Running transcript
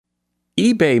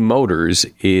eBay Motors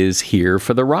is here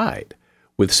for the ride.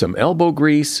 With some elbow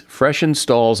grease, fresh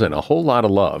installs, and a whole lot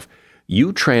of love,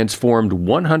 you transformed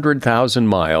 100,000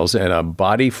 miles and a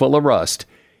body full of rust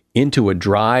into a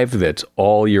drive that's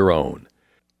all your own.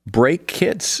 Brake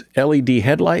kits, LED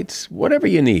headlights, whatever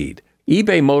you need,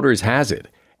 eBay Motors has it.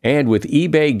 And with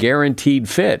eBay Guaranteed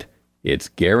Fit, it's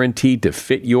guaranteed to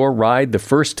fit your ride the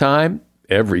first time,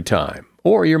 every time,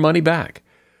 or your money back.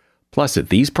 Plus, at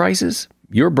these prices,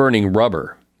 you're burning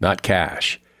rubber, not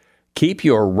cash. Keep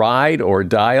your ride or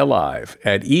die alive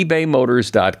at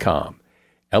ebaymotors.com.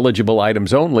 Eligible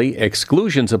items only,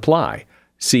 exclusions apply.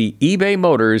 See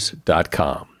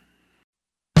ebaymotors.com.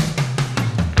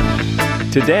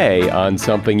 Today on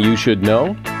Something You Should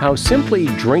Know, how simply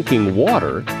drinking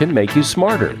water can make you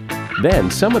smarter. Then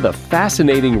some of the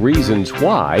fascinating reasons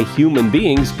why human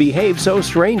beings behave so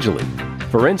strangely.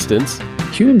 For instance,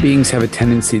 human beings have a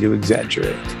tendency to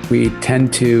exaggerate. We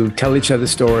tend to tell each other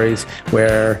stories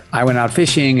where I went out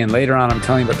fishing and later on I'm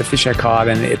telling about the fish I caught,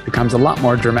 and it becomes a lot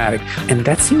more dramatic. And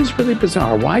that seems really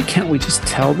bizarre. Why can't we just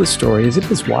tell the story as it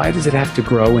is? Why does it have to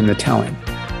grow in the telling?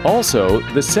 also,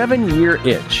 the 7-year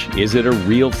itch. Is it a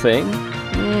real thing?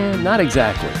 Not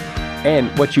exactly.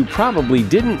 And what you probably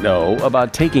didn't know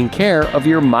about taking care of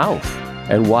your mouth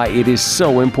and why it is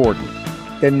so important.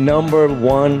 The number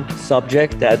one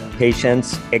subject that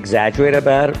patients exaggerate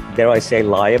about, dare I say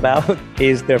lie about,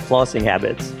 is their flossing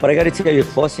habits. But I got to tell you,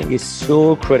 flossing is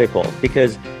so critical,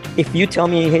 because if you tell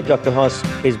me, hey, Dr. Haas,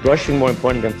 is brushing more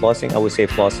important than flossing? I would say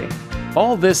flossing.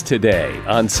 All this today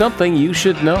on Something You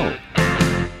Should Know.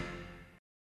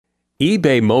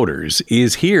 eBay Motors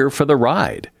is here for the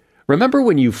ride. Remember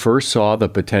when you first saw the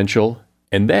potential?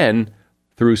 And then,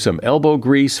 through some elbow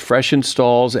grease, fresh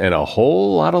installs, and a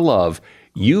whole lot of love,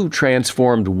 you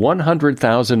transformed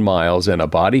 100,000 miles and a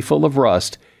body full of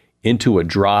rust into a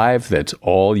drive that's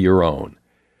all your own.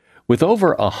 With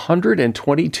over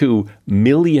 122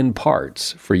 million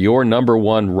parts for your number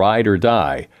one ride or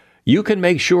die, you can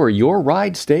make sure your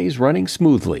ride stays running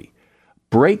smoothly.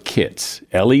 Brake kits,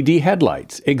 LED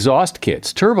headlights, exhaust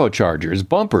kits, turbochargers,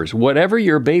 bumpers, whatever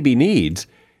your baby needs,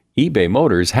 eBay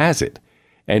Motors has it.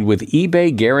 And with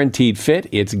eBay Guaranteed Fit,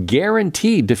 it's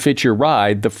guaranteed to fit your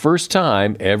ride the first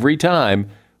time, every time,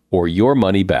 or your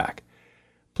money back.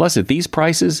 Plus, at these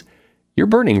prices, you're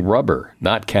burning rubber,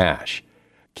 not cash.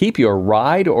 Keep your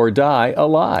ride or die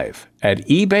alive at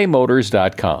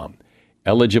ebaymotors.com.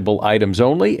 Eligible items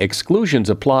only, exclusions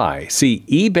apply. See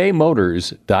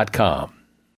ebaymotors.com.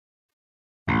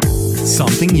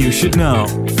 Something you should know.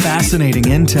 Fascinating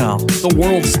intel, the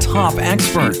world's top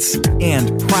experts,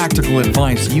 and practical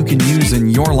advice you can use in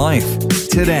your life.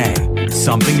 Today,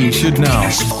 Something You Should Know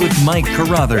with Mike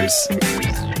Carruthers.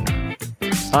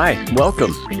 Hi,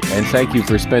 welcome, and thank you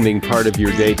for spending part of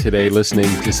your day today listening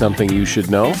to Something You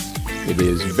Should Know. It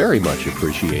is very much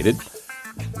appreciated.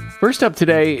 First up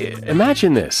today,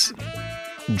 imagine this.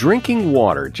 Drinking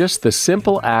water, just the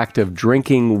simple act of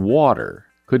drinking water,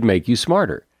 could make you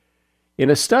smarter. In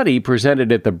a study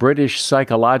presented at the British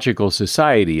Psychological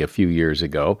Society a few years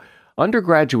ago,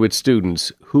 undergraduate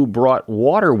students who brought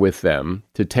water with them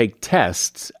to take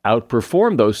tests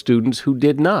outperformed those students who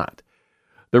did not.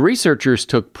 The researchers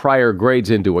took prior grades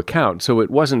into account, so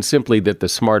it wasn't simply that the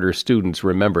smarter students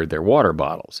remembered their water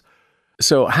bottles.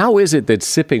 So how is it that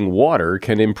sipping water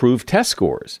can improve test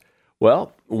scores?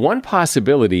 Well, one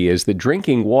possibility is that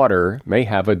drinking water may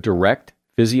have a direct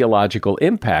physiological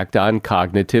impact on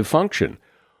cognitive function.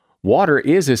 Water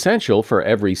is essential for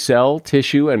every cell,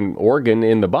 tissue, and organ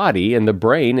in the body, and the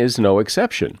brain is no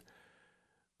exception.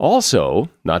 Also,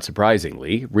 not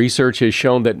surprisingly, research has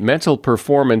shown that mental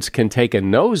performance can take a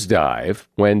nosedive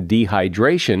when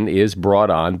dehydration is brought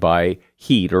on by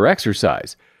heat or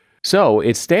exercise. So,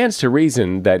 it stands to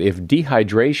reason that if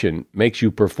dehydration makes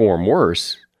you perform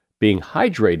worse, being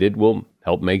hydrated will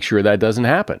help make sure that doesn't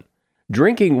happen.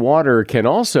 Drinking water can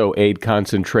also aid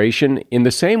concentration in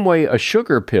the same way a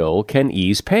sugar pill can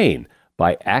ease pain,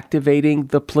 by activating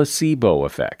the placebo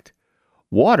effect.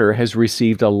 Water has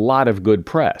received a lot of good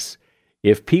press.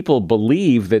 If people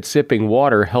believe that sipping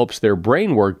water helps their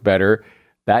brain work better,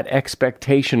 that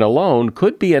expectation alone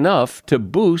could be enough to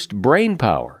boost brain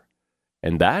power.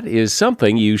 And that is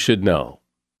something you should know.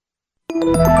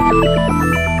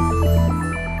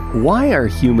 Why are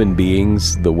human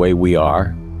beings the way we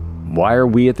are? Why are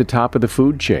we at the top of the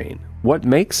food chain? What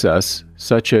makes us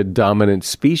such a dominant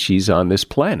species on this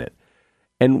planet?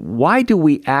 And why do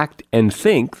we act and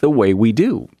think the way we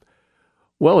do?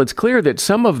 Well, it's clear that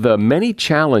some of the many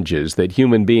challenges that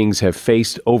human beings have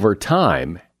faced over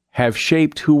time have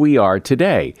shaped who we are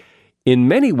today in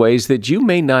many ways that you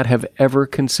may not have ever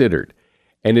considered.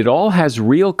 and it all has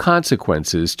real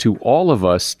consequences to all of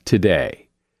us today.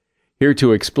 Here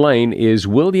to explain is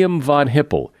William von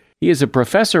Hippel. He is a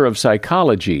professor of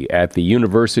psychology at the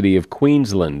University of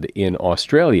Queensland in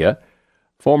Australia,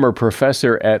 former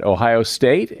professor at Ohio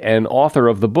State, and author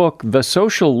of the book The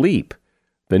Social Leap,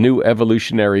 the new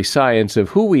evolutionary science of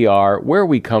who we are, where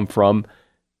we come from,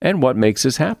 and what makes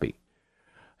us happy.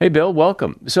 Hey, Bill,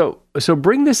 welcome. So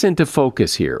bring this into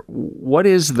focus here. What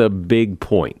is the big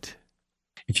point?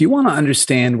 If you want to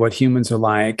understand what humans are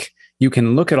like, you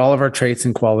can look at all of our traits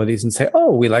and qualities and say,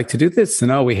 oh, we like to do this,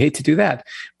 and oh, we hate to do that.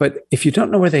 But if you don't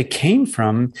know where they came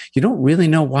from, you don't really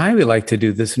know why we like to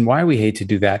do this and why we hate to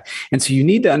do that. And so you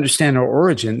need to understand our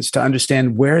origins to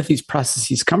understand where these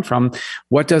processes come from,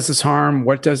 what does us harm,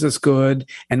 what does us good,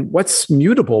 and what's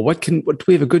mutable, what do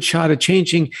we have a good shot at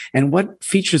changing, and what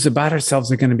features about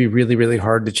ourselves are going to be really, really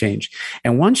hard to change.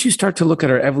 And once you start to look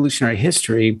at our evolutionary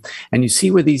history and you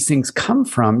see where these things come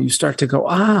from, you start to go,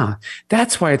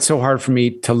 that's why it's so hard for me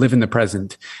to live in the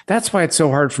present. That's why it's so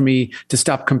hard for me to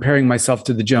stop comparing myself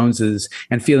to the Joneses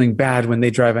and feeling bad when they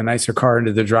drive a nicer car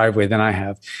into the driveway than I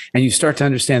have. And you start to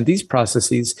understand these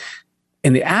processes.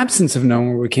 In the absence of knowing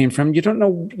where we came from, you don't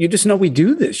know, you just know we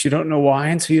do this. You don't know why.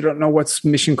 And so you don't know what's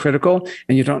mission critical,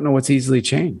 and you don't know what's easily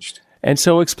changed. And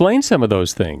so explain some of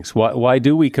those things. Why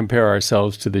do we compare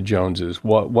ourselves to the Joneses?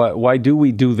 Why do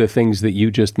we do the things that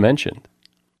you just mentioned?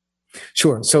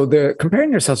 Sure. So the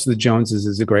comparing ourselves to the Joneses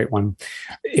is a great one.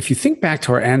 If you think back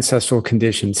to our ancestral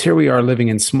conditions, here we are living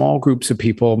in small groups of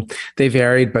people. They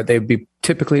varied, but they'd be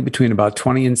typically between about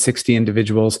 20 and 60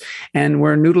 individuals. And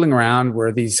we're noodling around.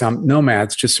 We're these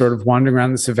nomads just sort of wandering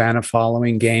around the savannah,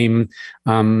 following game,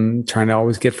 trying to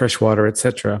always get fresh water,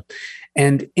 etc.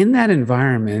 And in that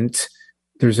environment,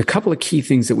 there's a couple of key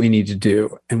things that we need to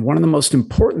do. And one of the most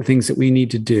important things that we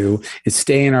need to do is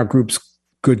stay in our group's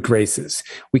good graces.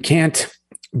 We can't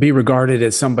be regarded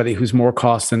as somebody who's more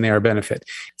cost than they are benefit.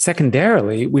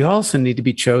 Secondarily, we also need to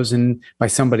be chosen by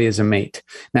somebody as a mate.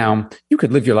 Now, you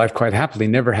could live your life quite happily,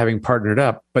 never having partnered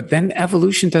up, but then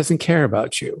evolution doesn't care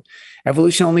about you.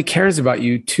 Evolution only cares about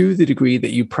you to the degree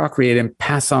that you procreate and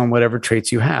pass on whatever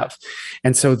traits you have.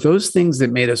 And so those things that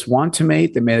made us want to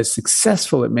mate, that made us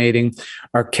successful at mating,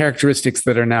 are characteristics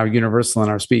that are now universal in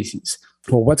our species.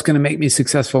 Well, what's going to make me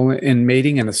successful in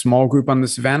mating in a small group on the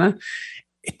savannah?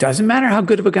 It doesn't matter how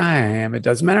good of a guy I am. It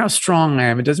doesn't matter how strong I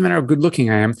am. It doesn't matter how good looking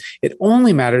I am. It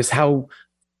only matters how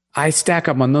I stack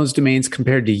up on those domains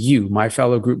compared to you, my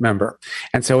fellow group member.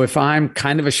 And so if I'm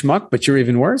kind of a schmuck, but you're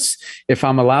even worse, if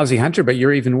I'm a lousy hunter, but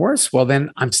you're even worse, well,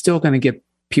 then I'm still going to get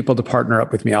people to partner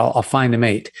up with me. I'll find a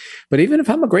mate. But even if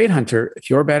I'm a great hunter, if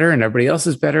you're better and everybody else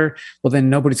is better, well, then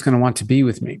nobody's going to want to be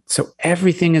with me. So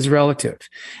everything is relative.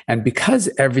 And because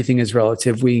everything is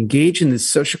relative, we engage in this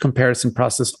social comparison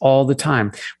process all the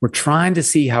time. We're trying to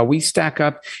see how we stack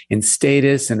up in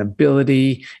status and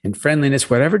ability and friendliness,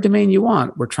 whatever domain you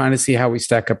want. We're trying to see how we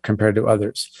stack up compared to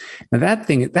others. Now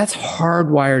that's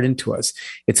hardwired into us.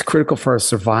 It's critical for our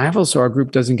survival, so our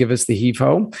group doesn't give us the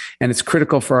heave-ho, and it's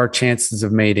critical for our chances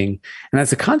of mating. And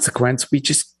as a consequence, we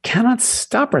just cannot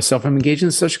stop ourselves from engaging in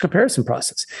the social comparison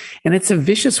process. And it's a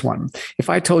vicious one. If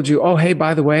I told you, oh, hey,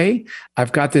 by the way,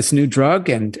 I've got this new drug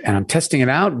and I'm testing it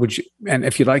out. And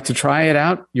if you'd like to try it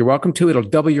out, you're welcome to. It'll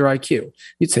double your IQ.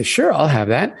 You'd say, sure, I'll have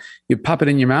that. You'd pop it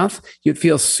in your mouth. You'd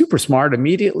feel super smart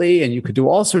immediately, and you could do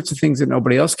all sorts of things that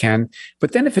nobody else can.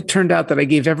 But then if it turned out that I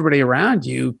gave everybody around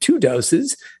you 2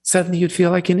 doses, suddenly you'd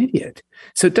feel like an idiot.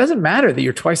 So it doesn't matter that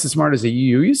you're twice as smart as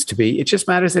you used to be. It just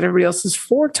matters that everybody else is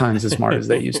 4 times as smart as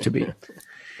they used to be.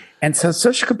 And so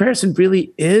social comparison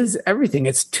really is everything.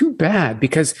 It's too bad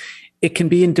because it can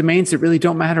be in domains that really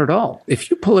don't matter at all.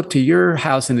 If you pull up to your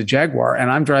house in a Jaguar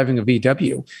and I'm driving a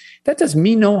VW, that does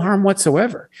me no harm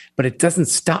whatsoever. But it doesn't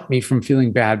stop me from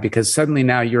feeling bad because suddenly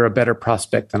now you're a better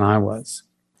prospect than I was.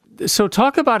 So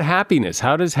talk about happiness.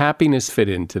 How does happiness fit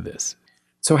into this?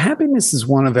 So happiness is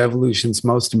one of evolution's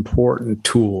most important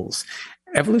tools.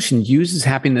 Evolution uses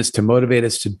happiness to motivate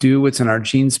us to do what's in our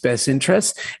genes' best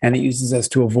interest, and it uses us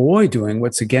to avoid doing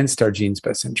what's against our genes'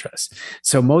 best interest.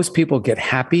 So most people get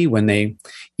happy when they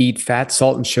eat fat,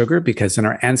 salt, and sugar because in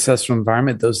our ancestral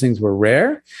environment, those things were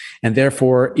rare. And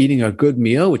therefore, eating a good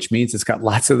meal, which means it's got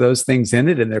lots of those things in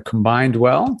it and they're combined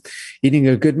well, eating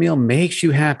a good meal makes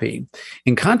you happy.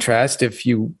 In contrast, if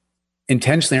you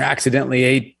intentionally or accidentally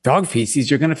ate dog feces,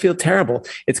 you're going to feel terrible.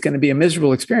 It's going to be a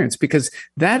miserable experience because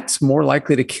that's more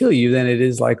likely to kill you than it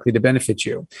is likely to benefit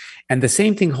you. And the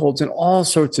same thing holds in all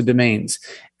sorts of domains.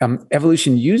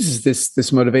 Evolution uses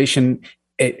this motivation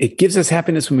It gives us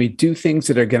happiness when we do things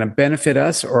that are going to benefit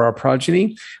us or our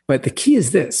progeny. But the key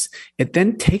is this: it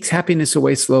then takes happiness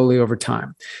away slowly over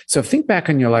time. So think back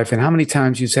on your life and how many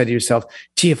times you said to yourself,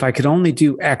 gee, if I could only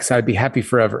do X, I'd be happy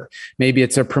forever. Maybe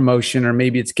it's a promotion, or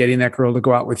maybe it's getting that girl to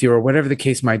go out with you, or whatever the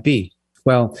case might be.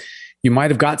 Well, you might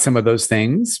have got some of those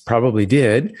things, probably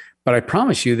did. But I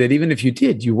promise you that even if you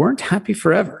did, you weren't happy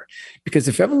forever. Because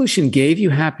if evolution gave you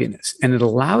happiness and it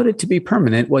allowed it to be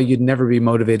permanent, well, you'd never be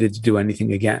motivated to do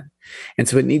anything again. And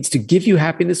so it needs to give you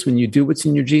happiness when you do what's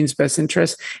in your gene's best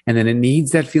interest. And then it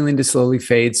needs that feeling to slowly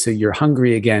fade. So you're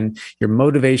hungry again. You're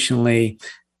motivationally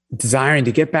desiring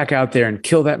to get back out there and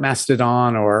kill that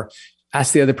mastodon, or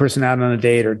ask the other person out on a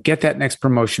date, or get that next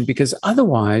promotion, because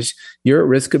otherwise you're at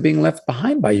risk of being left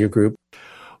behind by your group.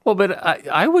 Well, but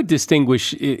I would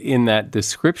distinguish in that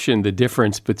description the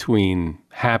difference between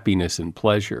happiness and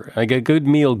pleasure. Like, a good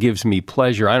meal gives me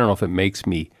pleasure. I don't know if it makes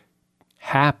me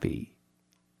happy.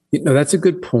 That's a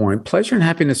good point. Pleasure and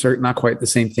happiness are not quite the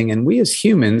same thing. And we as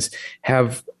humans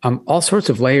have all sorts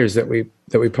of layers that we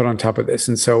put on top of this.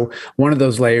 And so one of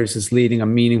those layers is leading a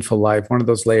meaningful life. One of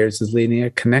those layers is leading a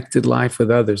connected life with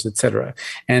others, et cetera.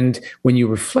 And when you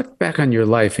reflect back on your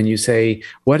life and you say,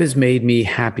 what has made me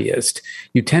happiest?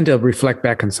 You tend to reflect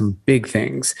back on some big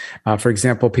things. For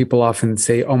example, people often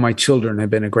say, oh, my children have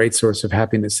been a great source of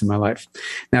happiness in my life.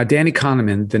 Now, Danny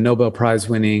Kahneman, the Nobel Prize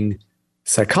winning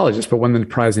psychologist, but won the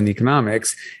prize in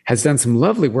economics, has done some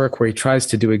lovely work where he tries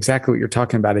to do exactly what you're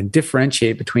talking about and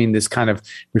differentiate between this kind of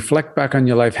reflect back on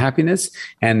your life happiness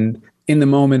and in the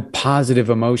moment positive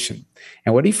emotion.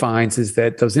 And what he finds is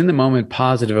that those in the moment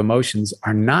positive emotions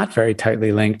are not very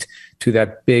tightly linked to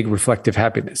that big reflective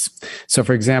happiness. So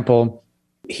for example,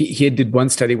 he did one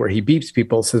study where he beeps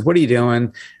people, says, what are you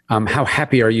doing? How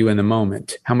happy are you in the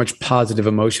moment? How much positive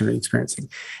emotion are you experiencing?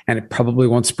 And it probably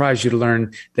won't surprise you to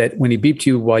learn that when he beeped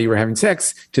you while you were having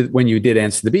sex, to when you did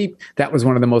answer the beep, that was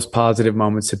one of the most positive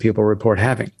moments that people report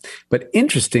having. But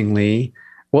interestingly,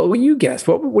 what will you guess?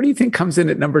 What do you think comes in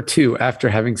at number 2 after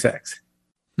having sex?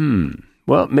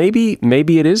 Well, maybe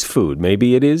it is food.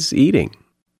 Maybe it is eating.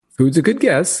 Food's a good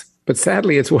guess. But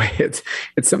sadly, it's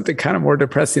something kind of more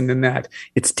depressing than that.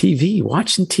 It's TV,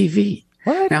 watching TV.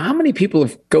 What? Now, how many people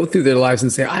go through their lives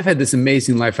and say, I've had this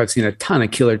amazing life. I've seen a ton of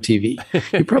killer TV.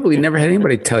 You probably never had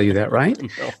anybody tell you that, right?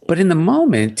 No. But in the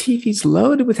moment, TV's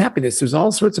loaded with happiness. There's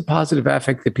all sorts of positive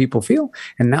affect that people feel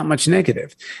and not much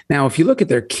negative. Now, if you look at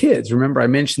their kids, remember I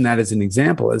mentioned that as an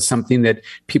example, as something that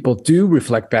people do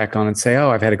reflect back on and say,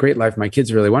 oh, I've had a great life. My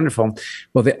kids are really wonderful.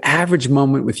 Well, the average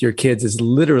moment with your kids is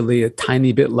literally a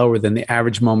tiny bit lower than the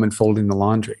average moment folding the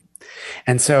laundry.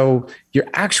 And so your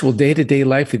actual day-to-day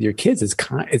life with your kids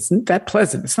isn't that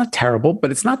pleasant. It's not terrible,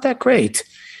 but it's not that great.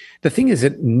 The thing is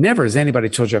that never has anybody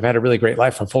told you, I've had a really great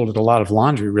life. I've folded a lot of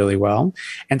laundry really well.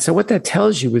 And so what that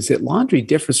tells you is that laundry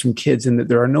differs from kids in that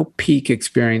there are no peak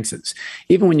experiences.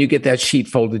 Even when you get that sheet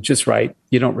folded just right,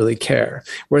 you don't really care.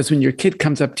 Whereas when your kid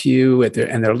comes up to you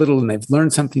and they're little and they've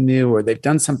learned something new or they've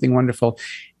done something wonderful,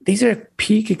 these are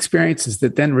peak experiences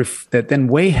that then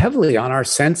weigh heavily on our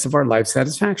sense of our life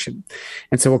satisfaction.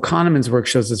 And so what Kahneman's work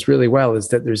shows us really well is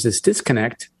that there's this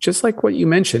disconnect, just like what you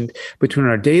mentioned, between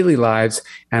our daily lives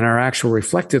and our actual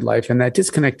reflected life. And that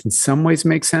disconnect in some ways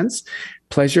makes sense.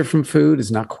 Pleasure from food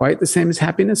is not quite the same as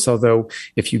happiness, although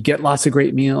if you get lots of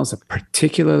great meals,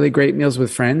 particularly great meals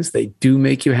with friends, they do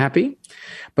make you happy.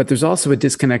 But there's also a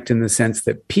disconnect in the sense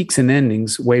that peaks and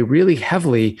endings weigh really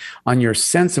heavily on your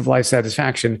sense of life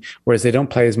satisfaction, whereas they don't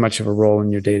play as much of a role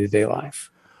in your day-to-day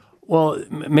life. Well,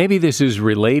 maybe this is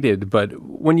related, but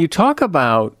when you talk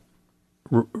about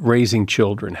raising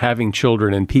children, having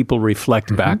children, and people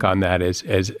reflect back on that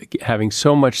as having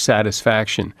so much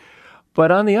satisfaction.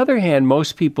 But on the other hand,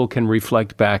 most people can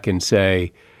reflect back and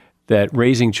say that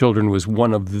raising children was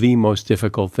one of the most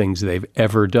difficult things they've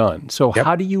ever done. So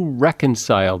How do you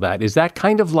reconcile that? Is that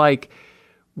kind of like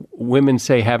women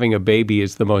say having a baby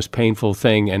is the most painful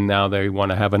thing and now they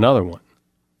want to have another one?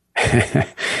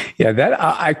 Yeah, that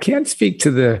I can't speak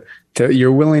to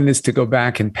your willingness to go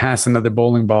back and pass another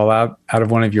bowling ball out of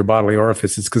one of your bodily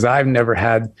orifices, because I've never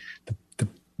had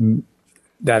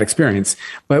that experience.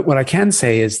 But what I can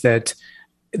say is that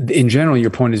in general, your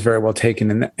point is very well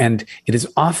taken. And it is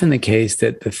often the case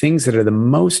that the things that are the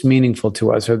most meaningful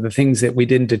to us are the things that we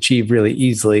didn't achieve really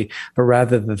easily, but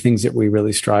rather the things that we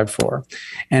really strive for.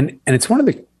 And it's one of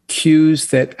the cues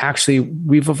that actually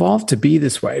we've evolved to be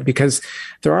this way, because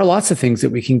there are lots of things that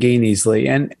we can gain easily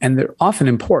and they're often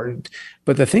important.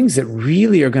 But the things that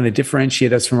really are going to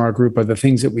differentiate us from our group are the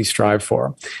things that we strive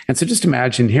for. And so just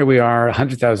imagine, here we are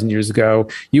 100,000 years ago,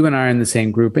 you and I are in the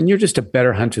same group, and you're just a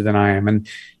better hunter than I am. And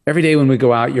every day when we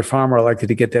go out, you're far more likely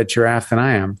to get that giraffe than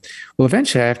I am. Well,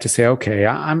 eventually I have to say, okay,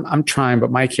 I'm trying, but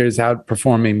Mike here is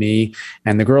outperforming me,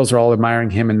 and the girls are all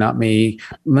admiring him and not me.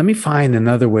 Let me find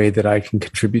another way that I can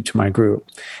contribute to my group.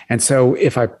 And so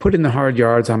if I put in the hard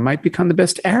yards, I might become the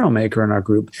best arrow maker in our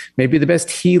group, maybe the best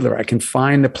healer. I can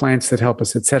find the plants that help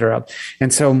us, et cetera.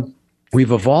 And so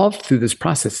we've evolved through this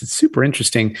process. It's super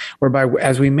interesting, whereby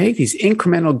as we make these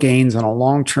incremental gains on a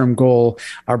long-term goal,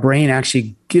 our brain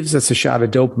actually gives us a shot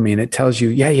of dopamine. It tells you,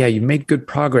 yeah, you make good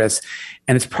progress.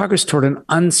 And it's progress toward an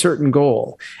uncertain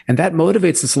goal. And that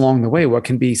motivates us along the way, what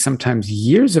can be sometimes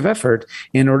years of effort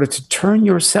in order to turn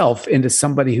yourself into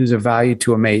somebody who's of value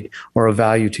to a mate or of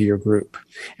value to your group.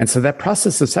 And so that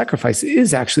process of sacrifice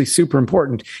is actually super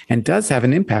important and does have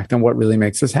an impact on what really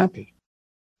makes us happy.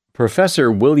 Professor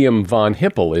William von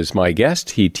Hippel is my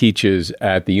guest. He teaches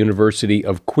at the University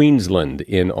of Queensland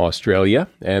in Australia,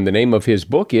 and the name of his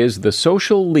book is The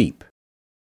Social Leap.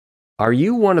 Are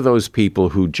you one of those people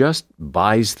who just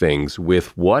buys things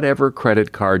with whatever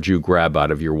credit card you grab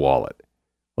out of your wallet?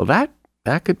 Well,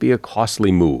 that could be a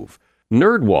costly move.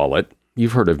 NerdWallet,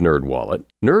 you've heard of NerdWallet.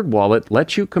 NerdWallet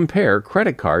lets you compare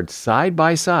credit cards side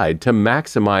by side to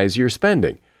maximize your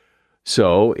spending.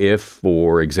 So if,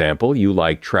 for example, you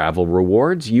like travel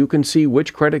rewards, you can see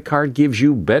which credit card gives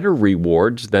you better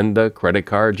rewards than the credit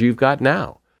card you've got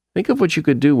now. Think of what you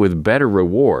could do with better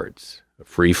rewards. A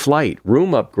free flight,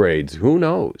 room upgrades, who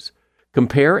knows?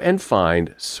 Compare and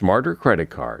find smarter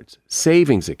credit cards,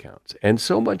 savings accounts, and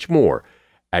so much more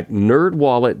at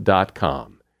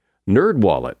nerdwallet.com.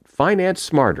 NerdWallet, finance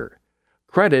smarter.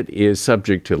 Credit is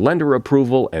subject to lender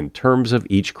approval, and terms of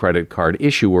each credit card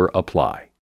issuer apply.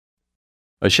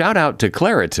 A shout out to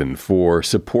Claritin for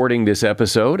supporting this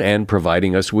episode and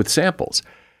providing us with samples.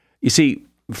 You see,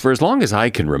 for as long as I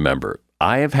can remember,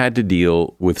 I have had to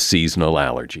deal with seasonal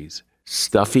allergies.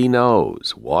 Stuffy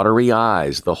nose, watery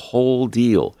eyes, the whole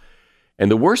deal. And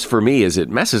the worst for me is it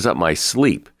messes up my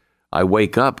sleep. I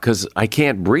wake up because I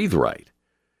can't breathe right.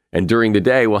 And during the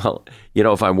day, well,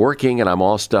 if I'm working and I'm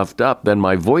all stuffed up, then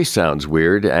my voice sounds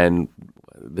weird, and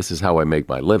this is how I make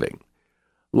my living.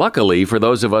 Luckily, for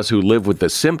those of us who live with the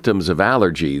symptoms of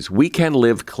allergies, we can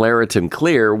live Claritin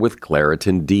Clear with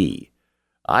Claritin D.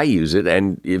 I use it,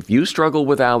 and if you struggle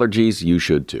with allergies, you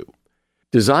should too.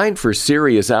 Designed for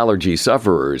serious allergy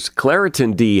sufferers,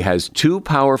 Claritin D has 2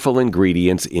 powerful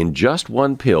ingredients in just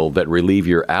one pill that relieve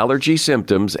your allergy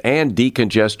symptoms and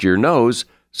decongest your nose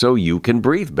so you can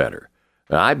breathe better.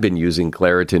 I've been using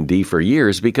Claritin D for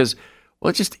years because,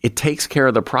 it takes care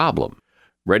of the problem.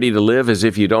 Ready to live as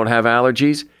if you don't have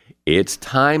allergies? It's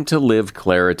time to live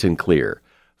Claritin Clear.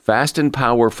 Fast and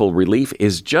powerful relief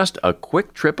is just a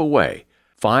quick trip away.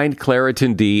 Find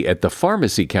Claritin D at the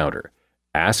pharmacy counter.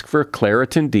 Ask for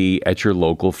Claritin D at your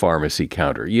local pharmacy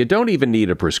counter. You don't even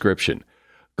need a prescription.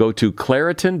 Go to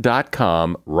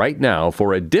Claritin.com right now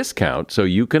for a discount so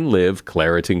you can live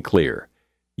Claritin Clear.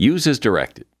 Use as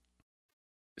directed.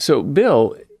 So,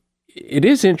 Bill, it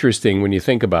is interesting when you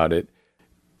think about it.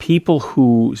 People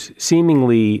who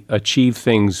seemingly achieve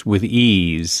things with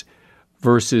ease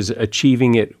versus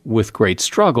achieving it with great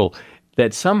struggle,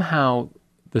 that somehow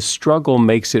the struggle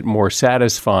makes it more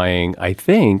satisfying. I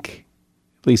think,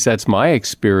 at least that's my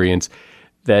experience,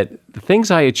 that the things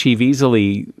I achieve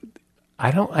easily, I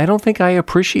don't think I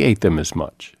appreciate them as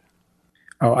much.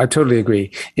 Oh, I totally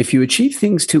agree. If you achieve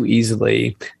things too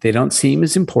easily, they don't seem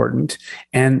as important.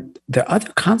 And the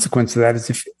other consequence of that is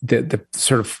if the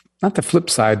sort of, not the flip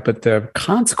side, but the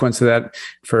consequence of that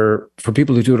for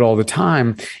people who do it all the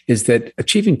time is that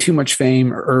achieving too much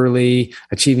fame early,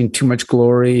 achieving too much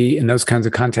glory in those kinds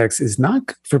of contexts is not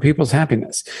good for people's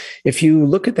happiness. If you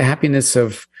look at the happiness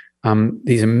of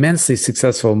these immensely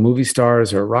successful movie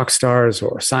stars or rock stars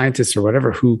or scientists or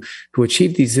whatever who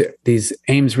achieve these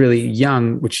aims really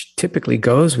young, which typically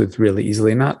goes with really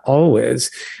easily, not always,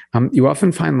 you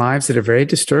often find lives that are very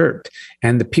disturbed.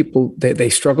 And the people, they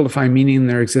struggle to find meaning in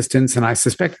their existence. And I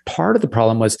suspect part of the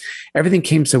problem was everything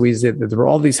came so easy that there were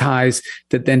all these highs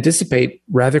that then dissipate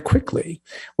rather quickly.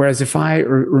 Whereas if I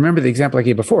remember the example I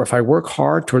gave before, if I work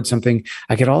hard towards something,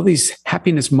 I get all these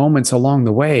happiness moments along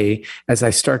the way as I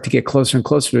start to get closer and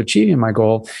closer to achieving my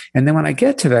goal. And then when I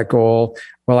get to that goal,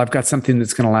 well, I've got something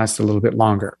that's going to last a little bit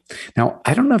longer. Now,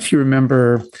 I don't know if you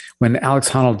remember when Alex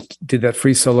Honnold did that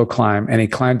free solo climb and he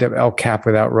climbed up El Cap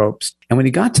without ropes. And when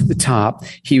he got to the top,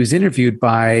 he was interviewed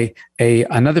by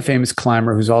another famous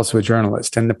climber who's also a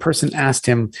journalist. And the person asked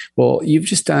him, well, you've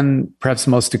just done perhaps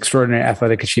the most extraordinary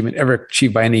athletic achievement ever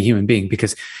achieved by any human being,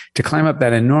 because to climb up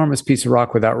that enormous piece of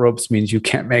rock without ropes means you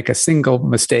can't make a single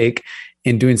mistake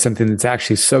in doing something that's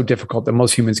actually so difficult that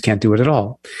most humans can't do it at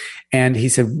all. And he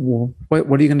said, well,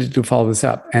 what are you going to do to follow this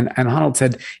up? And Honnold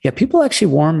said, yeah, people actually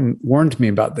warned me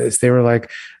about this. They were like,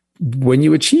 when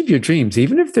you achieve your dreams,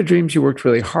 even if they're dreams you worked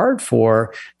really hard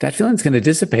for, that feeling's going to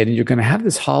dissipate and you're going to have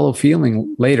this hollow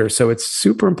feeling later. So it's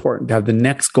super important to have the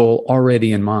next goal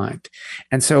already in mind.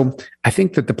 And so I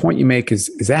think that the point you make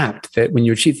is apt, that when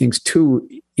you achieve things too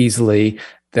easily,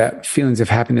 that feelings of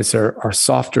happiness are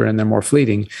softer and they're more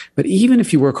fleeting. But even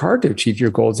if you work hard to achieve your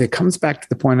goals, it comes back to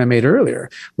the point I made earlier,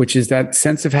 which is that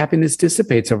sense of happiness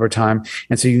dissipates over time.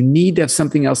 And so you need to have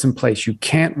something else in place. You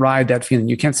can't ride that feeling.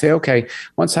 You can't say, okay,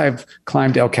 once I've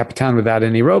climbed El Capitan without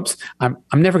any ropes, I'm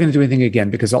never going to do anything again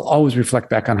because I'll always reflect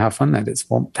back on how fun that is.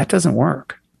 Well, that doesn't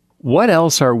work. What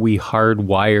else are we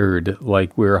hardwired,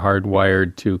 like we're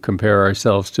hardwired to compare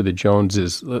ourselves to the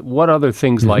Joneses? What other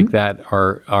things like that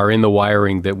are in the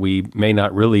wiring that we may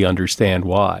not really understand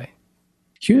why?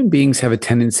 Human beings have a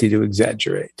tendency to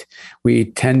exaggerate. We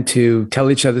tend to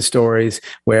tell each other stories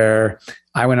where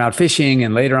I went out fishing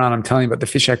and later on I'm telling you about the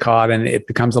fish I caught, and it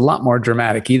becomes a lot more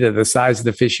dramatic. Either the size of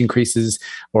the fish increases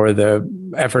or the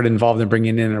effort involved in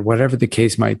bringing it in, or whatever the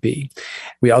case might be.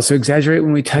 We also exaggerate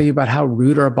when we tell you about how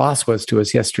rude our boss was to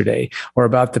us yesterday or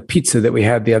about the pizza that we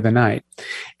had the other night.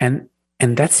 And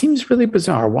that seems really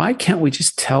bizarre. Why can't we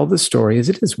just tell the story as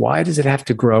it is? Why does it have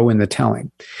to grow in the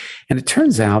telling? And it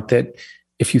turns out that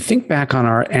if you think back on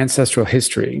our ancestral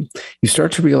history, you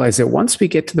start to realize that once we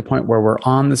get to the point where we're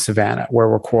on the savannah, where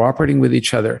we're cooperating with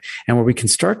each other, and where we can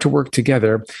start to work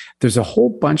together, there's a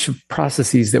whole bunch of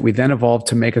processes that we then evolve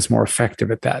to make us more effective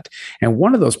at that. And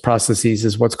one of those processes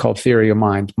is what's called theory of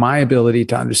mind, my ability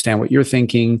to understand what you're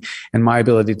thinking and my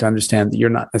ability to understand that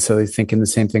you're not necessarily thinking the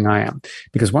same thing I am.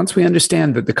 Because once we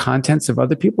understand that the contents of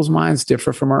other people's minds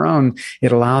differ from our own,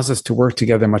 it allows us to work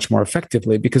together much more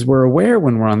effectively because we're aware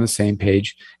when we're on the same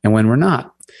page and when we're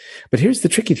not. But here's the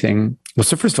tricky thing. Well,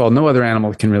 so first of all, no other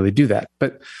animal can really do that.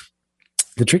 But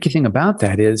the tricky thing about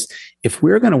that is if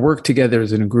we're going to work together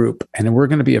as in a group and we're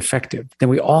going to be effective, then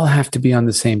we all have to be on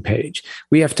the same page.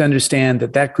 We have to understand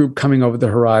that that group coming over the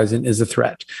horizon is a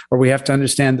threat, or we have to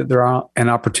understand that they're an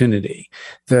opportunity.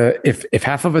 If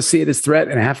half of us see it as threat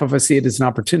and half of us see it as an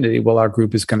opportunity, well, our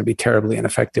group is going to be terribly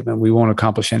ineffective and we won't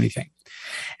accomplish anything.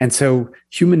 And so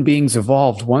human beings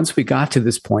evolved once we got to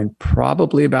this point,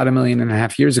 probably about 1.5 million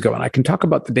years ago. And I can talk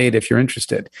about the data if you're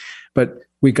interested. But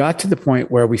we got to the point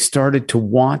where we started to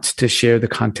want to share the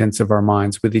contents of our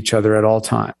minds with each other at all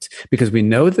times, because we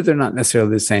know that they're not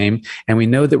necessarily the same. And we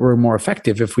know that we're more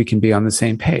effective if we can be on the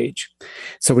same page.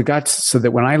 So we got so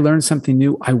that when I learn something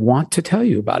new, I want to tell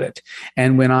you about it.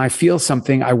 And when I feel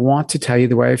something, I want to tell you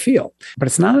the way I feel. But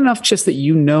it's not enough just that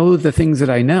you know the things that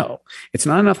I know. It's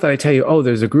not enough that I tell you, oh,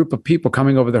 there's a group of people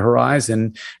coming over the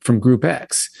horizon from group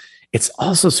X. It's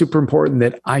also super important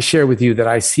that I share with you that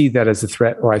I see that as a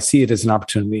threat or I see it as an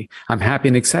opportunity. I'm happy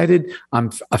and excited.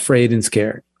 I'm afraid and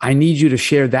scared. I need you to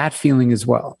share that feeling as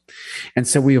well. And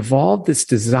so we evolved this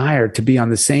desire to be on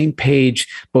the same page,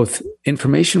 both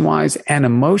information-wise and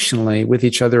emotionally with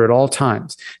each other at all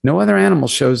times. No other animal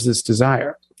shows this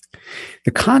desire.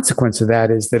 The consequence of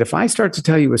that is that if I start to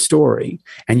tell you a story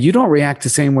and you don't react the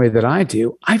same way that I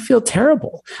do, I feel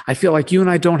terrible. I feel like you and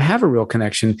I don't have a real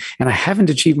connection and I haven't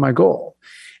achieved my goal.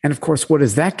 And of course, what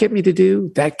does that get me to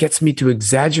do? That gets me to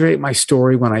exaggerate my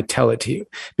story when I tell it to you.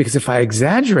 Because if I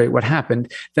exaggerate what happened,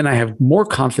 then I have more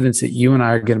confidence that you and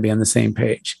I are going to be on the same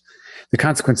page. The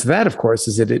consequence of that, of course,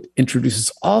 is that it introduces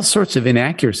all sorts of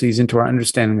inaccuracies into our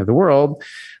understanding of the world.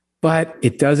 But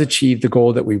it does achieve the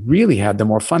goal that we really had, the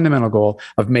more fundamental goal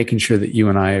of making sure that you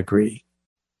and I agree.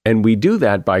 And we do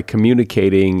that by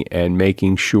communicating and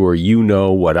making sure you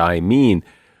know what I mean.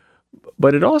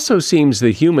 But it also seems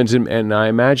that humans, and I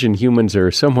imagine humans are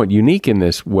somewhat unique in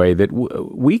this way, that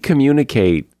we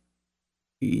communicate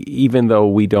even though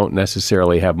we don't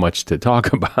necessarily have much to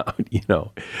talk about,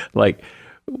 like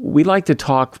we like to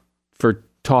talk for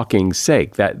talking's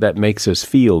sake. That makes us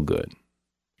feel good.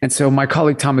 And so my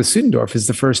colleague Thomas Sudendorf is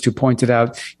the first who pointed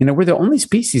out, we're the only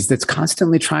species that's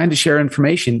constantly trying to share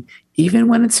information, even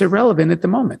when it's irrelevant at the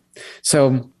moment.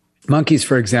 So Monkeys,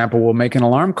 for example, will make an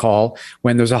alarm call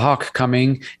when there's a hawk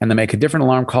coming, and they make a different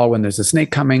alarm call when there's a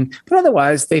snake coming. But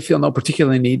otherwise, they feel no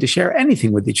particular need to share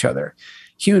anything with each other.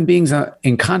 Human beings,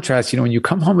 in contrast, when you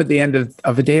come home at the end of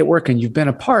a day at work and you've been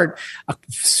apart, a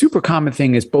super common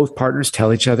thing is both partners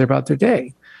tell each other about their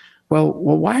day. Well,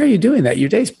 why are you doing that? Your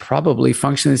day's probably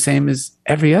functioning the same as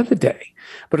every other day.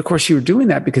 But of course, you're doing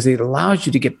that because it allows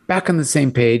you to get back on the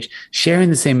same page, sharing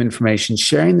the same information,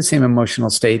 sharing the same emotional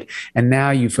state. And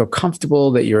now you feel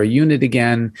comfortable that you're a unit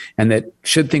again, and that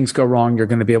should things go wrong, you're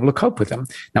going to be able to cope with them.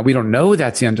 Now, we don't know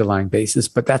that's the underlying basis,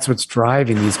 but that's what's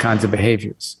driving these kinds of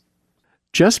behaviors.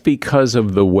 Just because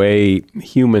of the way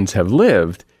humans have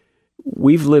lived,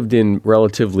 we've lived in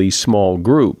relatively small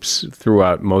groups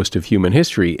throughout most of human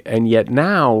history, and yet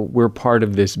now we're part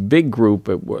of this big group.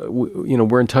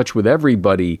 We're in touch with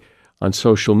everybody on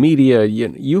social media.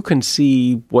 You can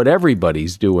see what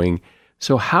everybody's doing.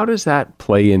 So how does that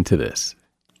play into this?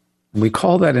 We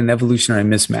call that an evolutionary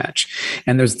mismatch.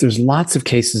 And there's lots of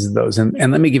cases of those. And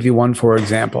let me give you one, for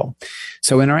example.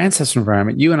 So in our ancestral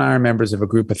environment, you and I are members of a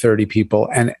group of 30 people.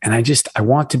 And I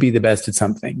want to be the best at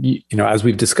something. As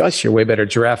we've discussed, you're way better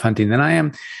at giraffe hunting than I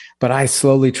am. But I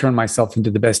slowly turned myself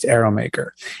into the best arrow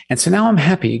maker. And so now I'm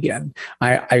happy again.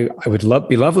 I would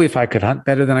be lovely if I could hunt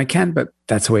better than I can, but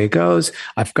that's the way it goes.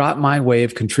 I've got my way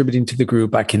of contributing to the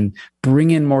group. I can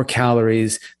bring in more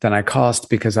calories than I cost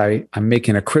because I'm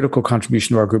making a critical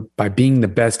contribution to our group by being the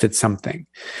best at something.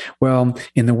 Well,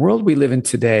 in the world we live in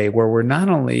today, where we're not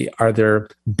only are there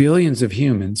billions of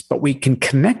humans, but we can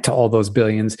connect to all those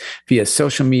billions via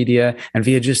social media and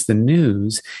via just the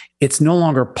news, it's no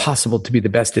longer possible to be the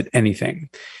best at anything.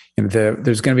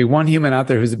 There's going to be one human out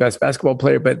there who's the best basketball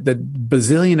player, but the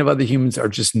bazillion of other humans are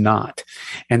just not.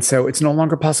 And so it's no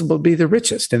longer possible to be the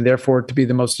richest and therefore to be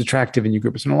the most attractive in your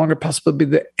group. It's no longer possible to be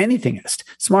the anythingest,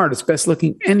 smartest, best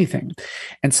looking, anything.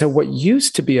 And so what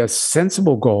used to be a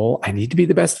sensible goal, I need to be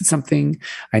the best at something,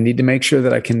 I need to make sure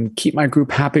that I can keep my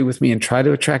group happy with me and try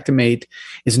to attract a mate,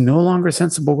 is no longer a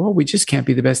sensible goal. We just can't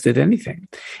be the best at anything.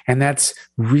 And that's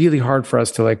really hard for us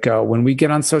to let go. When we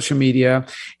get on social media,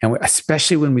 and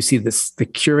especially when we see the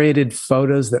curated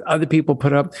photos that other people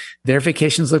put up, their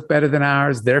vacations look better than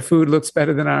ours, their food looks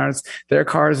better than ours, their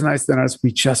car is nicer than ours,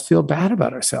 we just feel bad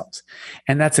about ourselves.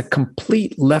 And that's a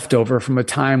complete leftover from a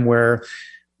time where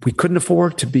we couldn't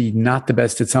afford to be not the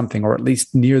best at something, or at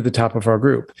least near the top of our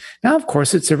group. Now, of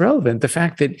course, it's irrelevant. The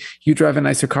fact that you drive a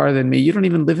nicer car than me, you don't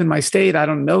even live in my state, I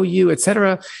don't know you,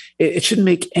 etc. It shouldn't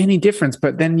make any difference.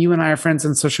 But then you and I are friends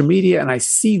on social media, and I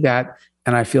see that,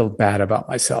 and I feel bad about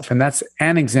myself. And that's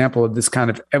an example of this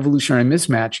kind of evolutionary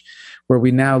mismatch where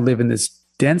we now live in this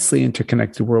densely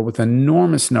interconnected world with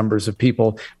enormous numbers of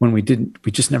people when we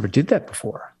just never did that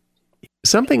before.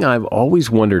 Something I've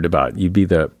always wondered about, you'd be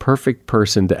the perfect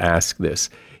person to ask this.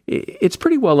 It's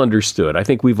pretty well understood. I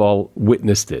think we've all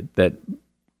witnessed it, that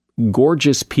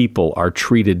gorgeous people are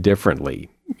treated differently.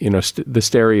 The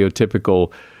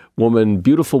stereotypical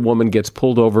beautiful woman gets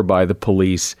pulled over by the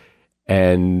police,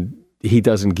 and he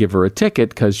doesn't give her a ticket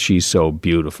because she's so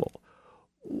beautiful.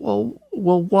 Well,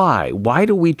 why? Why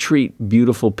do we treat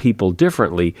beautiful people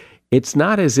differently? It's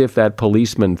not as if that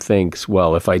policeman thinks,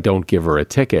 well, if I don't give her a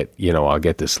ticket, I'll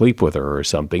get to sleep with her or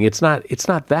something. It's not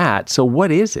that. So what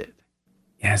is it?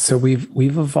 Yeah, so we've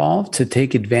evolved to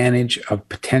take advantage of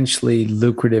potentially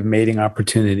lucrative mating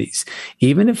opportunities.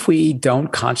 Even if we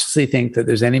don't consciously think that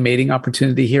there's any mating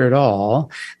opportunity here at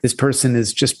all, this person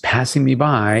is just passing me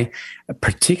by,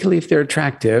 particularly if they're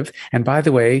attractive. And by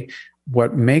the way,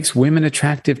 what makes women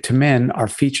attractive to men are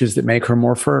features that make her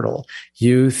more fertile,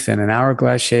 youth and an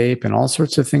hourglass shape and all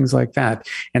sorts of things like that.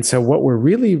 And so what we're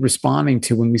really responding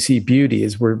to when we see beauty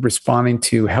is we're responding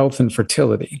to health and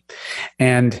fertility.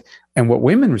 And what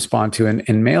women respond to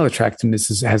in male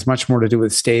attractiveness has much more to do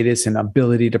with status and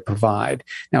ability to provide.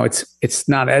 Now, it's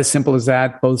not as simple as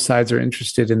that. Both sides are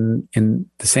interested in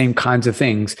the same kinds of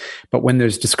things. But when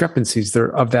there's discrepancies,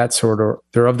 they're of that sort, or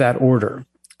they're of that order.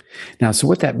 Now, so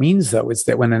what that means, though, is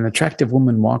that when an attractive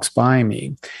woman walks by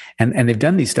me, and they've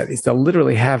done these studies, they'll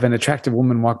literally have an attractive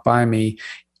woman walk by me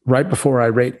right before I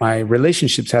rate my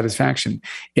relationship satisfaction.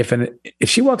 If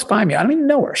she walks by me, I don't even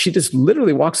know her. She just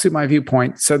literally walks through my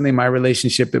viewpoint. Suddenly my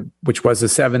relationship, which was a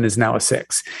 7, is now a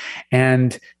 6.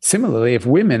 And similarly, if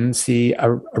women see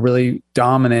a really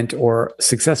dominant or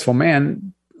successful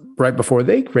man right before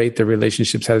they rate their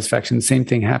relationship satisfaction, the same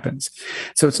thing happens.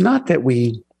 So it's not that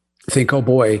we think, oh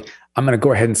boy, I'm going to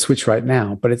go ahead and switch right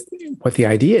now. But what the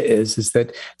idea is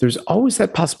that there's always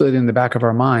that possibility in the back of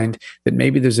our mind that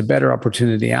maybe there's a better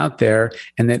opportunity out there,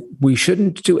 and that we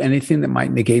shouldn't do anything that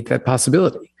might negate that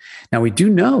possibility. Now, we do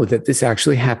know that this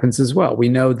actually happens as well. We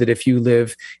know that if you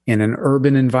live in an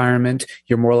urban environment,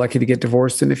 you're more likely to get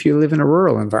divorced than if you live in a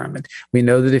rural environment. We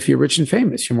know that if you're rich and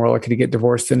famous, you're more likely to get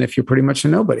divorced than if you're pretty much a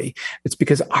nobody. It's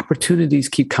because opportunities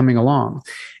keep coming along.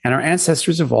 And our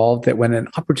ancestors evolved that when an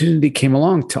opportunity came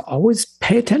along to always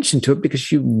pay attention to it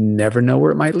because you never know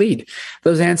where it might lead.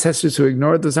 Those ancestors who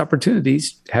ignored those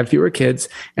opportunities had fewer kids.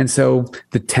 And so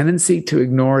the tendency to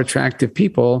ignore attractive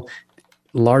people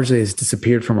largely has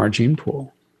disappeared from our gene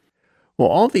pool. Well,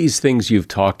 all these things you've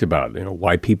talked about,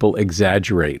 why people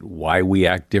exaggerate, why we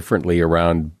act differently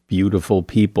around beautiful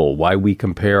people, why we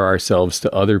compare ourselves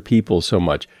to other people so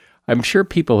much. I'm sure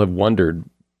people have wondered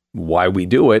why we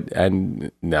do it,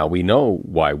 and now we know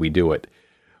why we do it.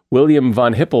 William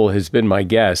von Hippel has been my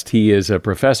guest. He is a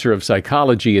professor of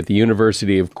psychology at the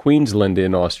University of Queensland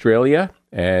in Australia,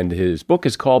 and his book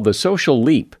is called The Social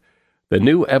Leap: The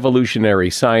New Evolutionary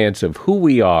Science of Who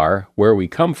We Are, Where We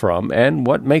Come From, and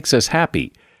What Makes Us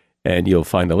Happy. And you'll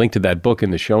find a link to that book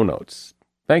in the show notes.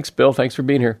 Thanks, Bill. Thanks for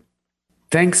being here.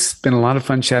 Thanks. Been a lot of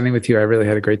fun chatting with you. I really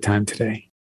had a great time today.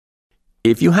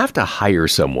 If you have to hire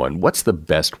someone, what's the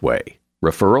best way?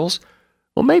 Referrals?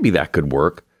 Well, maybe that could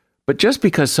work. But just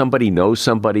because somebody knows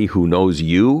somebody who knows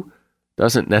you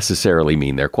doesn't necessarily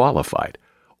mean they're qualified.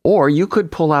 Or you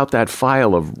could pull out that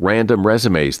file of random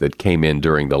resumes that came in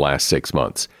during the last 6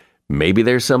 months. Maybe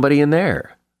there's somebody in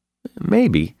there.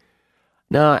 Maybe.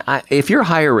 Now, if you're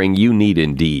hiring, you need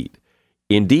Indeed.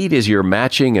 Indeed is your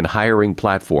matching and hiring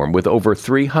platform with over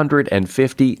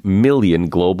 350 million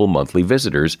global monthly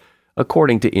visitors,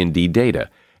 according to Indeed data,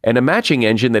 and a matching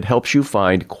engine that helps you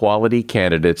find quality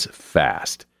candidates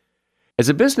fast. As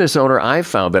a business owner, I've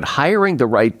found that hiring the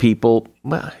right people,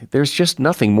 well, there's just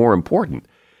nothing more important.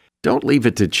 Don't leave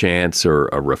it to chance or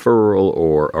a referral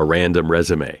or a random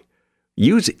resume.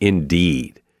 Use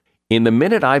Indeed. In the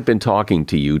minute I've been talking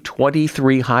to you,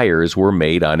 23 hires were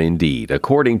made on Indeed,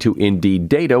 according to Indeed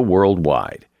data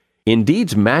worldwide.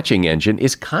 Indeed's matching engine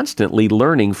is constantly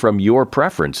learning from your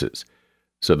preferences.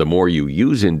 So the more you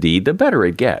use Indeed, the better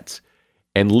it gets.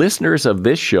 And listeners of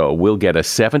this show will get a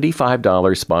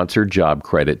 $75 sponsored job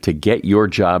credit to get your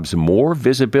jobs more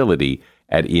visibility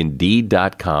at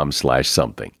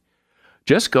Indeed.com/something.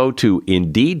 Just go to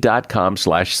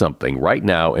Indeed.com/something right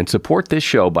now and support this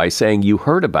show by saying you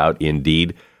heard about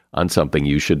Indeed on Something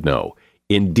You Should Know.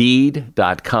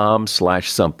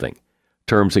 Indeed.com/something.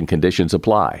 Terms and conditions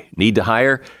apply. Need to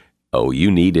hire? Oh,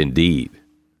 you need Indeed.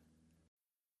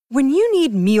 When you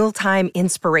need mealtime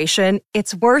inspiration,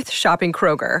 it's worth shopping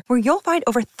Kroger, where you'll find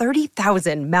over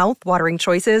 30,000 mouth-watering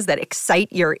choices that excite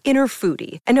your inner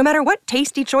foodie. And no matter what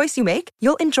tasty choice you make,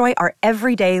 you'll enjoy our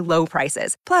everyday low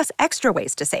prices, plus extra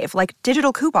ways to save, like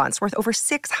digital coupons worth over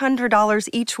 $600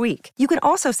 each week. You can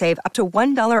also save up to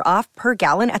 $1 off per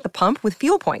gallon at the pump with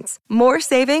fuel points. More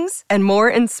savings and more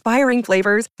inspiring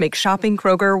flavors make shopping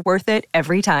Kroger worth it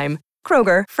every time.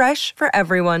 Kroger, fresh for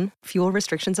everyone. Fuel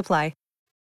restrictions apply.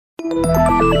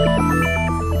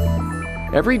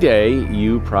 Every day,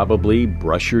 you probably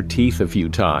brush your teeth a few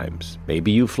times. Maybe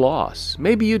you floss.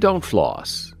 Maybe you don't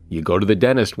floss. You go to the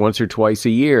dentist once or twice a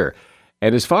year.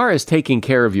 And as far as taking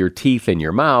care of your teeth and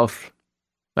your mouth,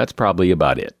 that's probably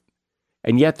about it.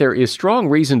 And yet there is strong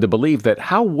reason to believe that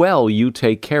how well you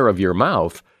take care of your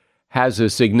mouth has a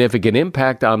significant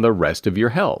impact on the rest of your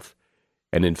health.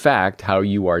 And in fact, how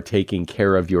you are taking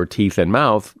care of your teeth and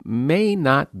mouth may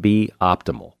not be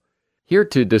optimal. Here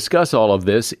to discuss all of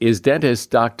this is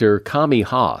dentist Dr. Kami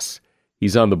Haas.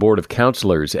 He's on the board of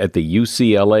counselors at the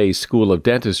UCLA School of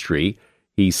Dentistry.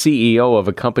 He's CEO of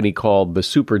a company called The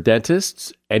Super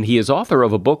Dentists, and he is author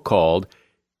of a book called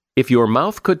If Your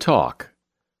Mouth Could Talk.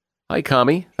 Hi,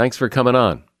 Kami. Thanks for coming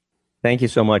on. Thank you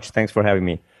so much. Thanks for having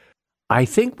me. I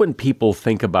think when people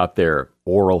think about their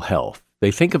oral health,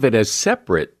 they think of it as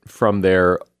separate from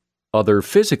their other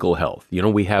physical health.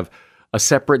 We have a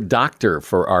separate doctor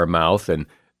for our mouth, and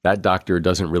that doctor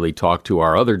doesn't really talk to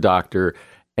our other doctor,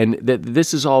 and that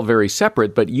this is all very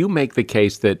separate, but you make the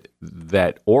case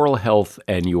that oral health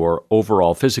and your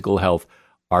overall physical health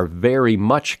are very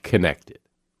much connected.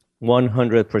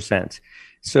 100%.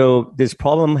 So this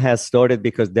problem has started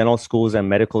because dental schools and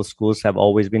medical schools have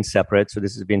always been separate, so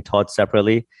this has been taught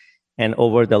separately, and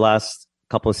over the last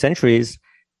couple of centuries,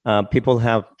 people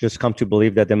have just come to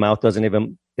believe that the mouth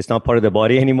it's not part of the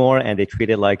body anymore, and they treat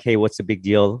it like, hey, what's the big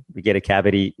deal? We get a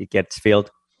cavity, it gets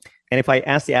filled. And if I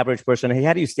ask the average person, hey,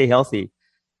 how do you stay healthy?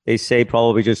 They say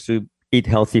probably just to eat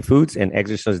healthy foods and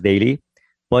exercise daily.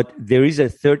 But there is a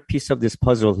third piece of this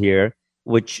puzzle here,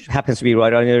 which happens to be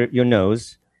right under your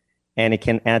nose, and it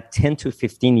can add 10 to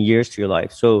 15 years to your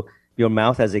life. So your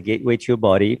mouth has a gateway to your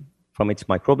body from its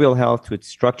microbial health to its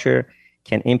structure,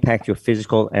 can impact your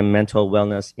physical and mental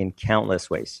wellness in countless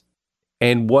ways.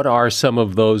 And what are some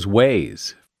of those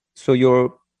ways? So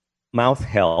your mouth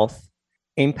health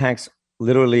impacts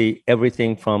literally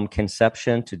everything from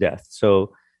conception to death.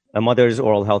 So a mother's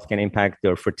oral health can impact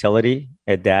their fertility.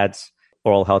 A dad's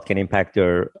oral health can impact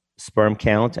their sperm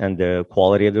count and the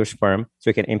quality of their sperm. So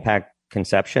it can impact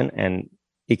conception, and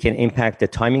it can impact the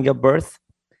timing of birth.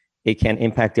 It can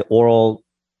impact the oral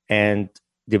and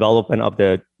development of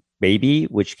the baby,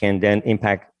 which can then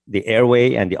impact the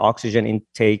airway and the oxygen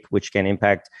intake, which can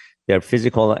impact their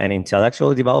physical and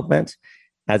intellectual development.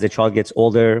 As the child gets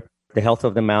older, the health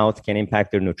of the mouth can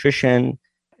impact their nutrition,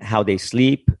 how they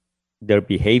sleep, their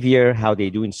behavior, how they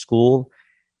do in school.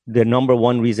 The number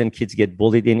one reason kids get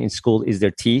bullied in school is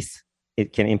their teeth.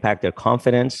 It can impact their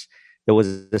confidence. There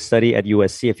was a study at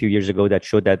USC a few years ago that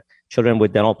showed that children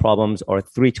with dental problems are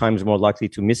 3 times more likely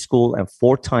to miss school and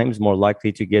 4 times more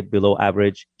likely to get below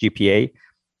average GPA.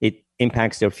 It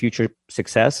impacts their future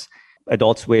success.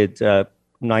 Adults with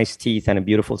nice teeth and a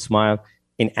beautiful smile,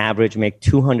 in average, make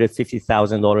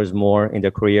 $250,000 more in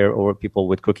their career over people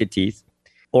with crooked teeth.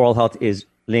 Oral health is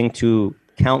linked to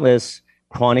countless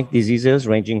chronic diseases,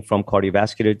 ranging from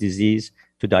cardiovascular disease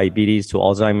to diabetes to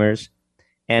Alzheimer's,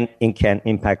 and it can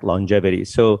impact longevity.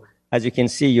 So as you can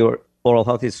see, your oral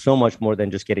health is so much more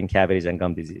than just getting cavities and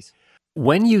gum disease.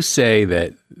 When you say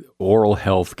that oral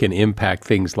health can impact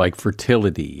things like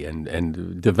fertility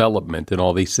and development and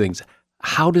all these things,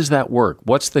 how does that work?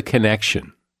 What's the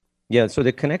connection? Yeah, so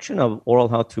the connection of oral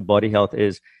health to body health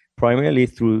is primarily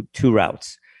through 2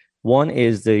 routes. One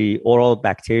is the oral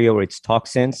bacteria or its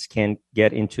toxins can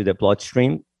get into the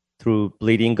bloodstream through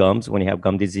bleeding gums when you have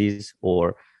gum disease,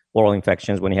 or oral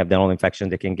infections. When you have dental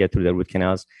infections, they can get through the root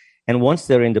canals. And once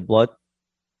they're in the blood,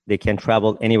 they can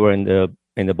travel anywhere in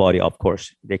the body, of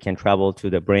course. They can travel to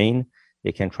the brain,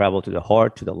 they can travel to the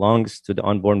heart, to the lungs, to the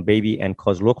unborn baby, and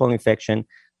cause local infection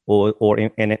or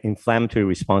an inflammatory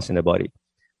response in the body.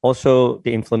 Also,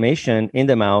 the inflammation in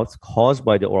the mouth caused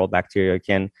by the oral bacteria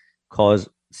can cause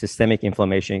systemic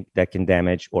inflammation that can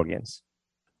damage organs.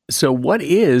 So what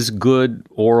is good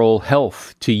oral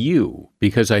health to you?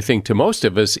 Because I think to most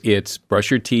of us, it's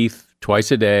brush your teeth twice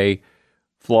a day,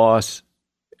 floss,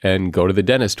 and go to the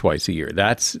dentist twice a year.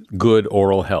 That's good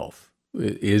oral health.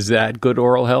 Is that good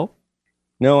oral health?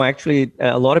 No, actually,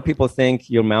 a lot of people think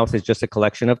your mouth is just a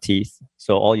collection of teeth.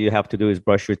 So all you have to do is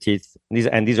brush your teeth.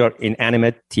 These are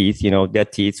inanimate teeth,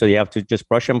 dead teeth. So you have to just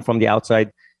brush them from the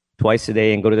outside twice a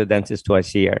day and go to the dentist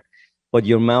twice a year. But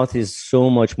your mouth is so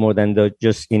much more than the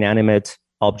just inanimate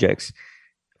objects.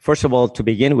 First of all, to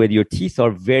begin with, your teeth are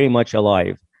very much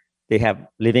alive. They have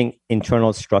living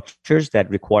internal structures that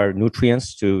require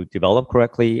nutrients to develop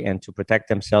correctly and to protect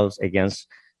themselves against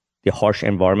the harsh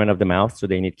environment of the mouth. So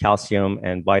they need calcium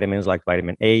and vitamins like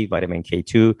vitamin A, vitamin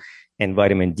K2, and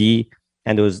vitamin D.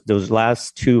 And those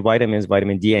last 2 vitamins,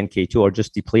 vitamin D and K2, are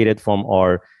just depleted from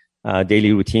our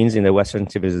daily routines in the Western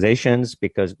civilizations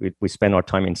because we spend our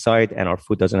time inside and our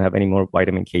food doesn't have any more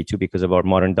vitamin K2 because of our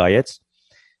modern diets.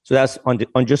 So that's on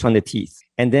the teeth.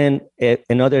 And then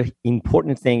another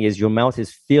important thing is your mouth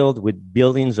is filled with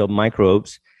billions of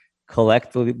microbes,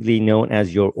 collectively known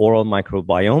as your oral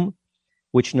microbiome,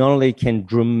 which not only can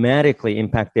dramatically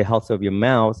impact the health of your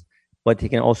mouth, but it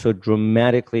can also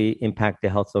dramatically impact the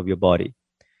health of your body.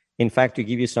 In fact, to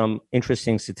give you some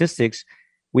interesting statistics,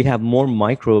 we have more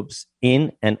microbes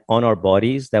in and on our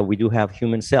bodies than we do have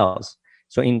human cells.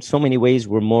 So in so many ways,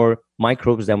 we're more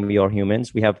microbes than we are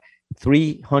humans. We have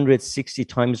 360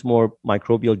 times more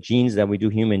microbial genes than we do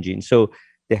human genes. So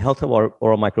the health of our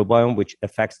oral microbiome, which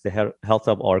affects the health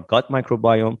of our gut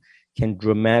microbiome, can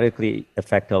dramatically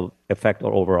affect our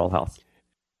overall health.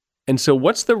 And so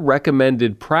what's the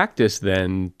recommended practice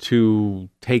then to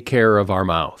take care of our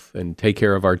mouth and take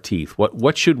care of our teeth?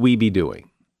 What should we be doing?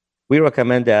 We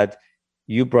recommend that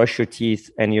you brush your teeth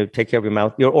and you take care of your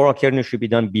mouth. Your oral care should be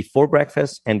done before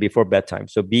breakfast and before bedtime.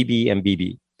 So BB and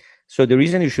BB. So the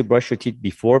reason you should brush your teeth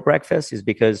before breakfast is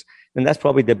because, and that's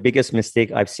probably the biggest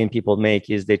mistake I've seen people make,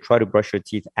 is they try to brush their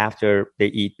teeth after they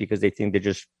eat because they think they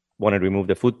just want to remove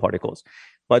the food particles.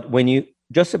 But when you,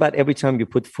 just about every time you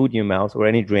put food in your mouth or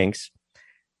any drinks,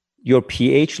 your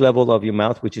pH level of your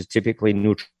mouth, which is typically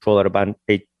neutral at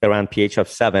around pH of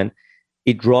 7,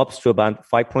 it drops to about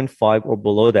 5.5 or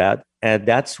below that. And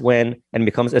that's when, and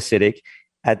becomes acidic.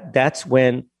 That's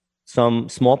when some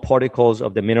small particles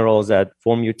of the minerals that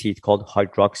form your teeth called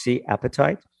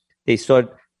hydroxyapatite, they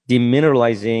start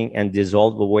demineralizing and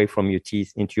dissolve away from your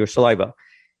teeth into your saliva.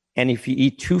 And if you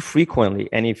eat too frequently,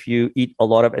 and if you eat a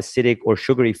lot of acidic or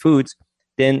sugary foods,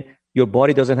 then your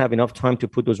body doesn't have enough time to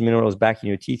put those minerals back in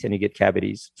your teeth and you get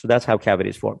cavities. So that's how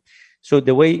cavities form. So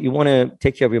the way you want to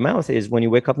take care of your mouth is when you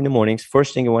wake up in the mornings,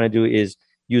 first thing you want to do is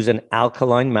use an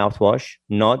alkaline mouthwash,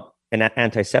 not an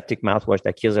antiseptic mouthwash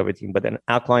that kills everything, but an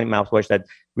alkaline mouthwash that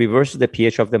reverses the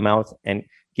pH of the mouth and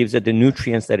gives it the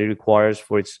nutrients that it requires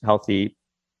for its healthy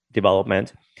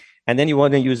development. And then you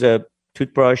want to use a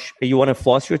toothbrush. You want to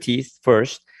floss your teeth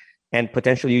first and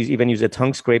potentially even use a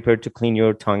tongue scraper to clean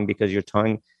your tongue, because your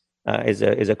tongue is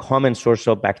a common source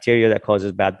of bacteria that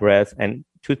causes bad breath. And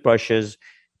toothbrushes,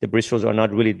 the bristles are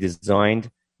not really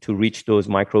designed to reach those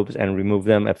microbes and remove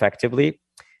them effectively.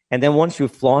 And then once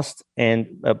you've flossed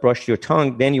and brushed your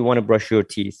tongue, then you want to brush your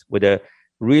teeth with a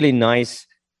really nice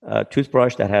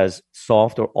toothbrush that has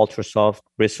soft or ultra soft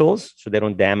bristles so they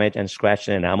don't damage and scratch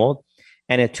the enamel,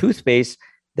 and a toothpaste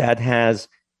that has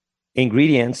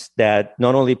ingredients that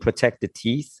not only protect the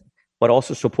teeth, but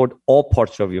also support all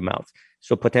parts of your mouth.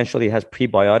 So potentially it has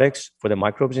prebiotics for the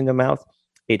microbes in the mouth.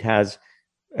 It has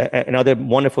another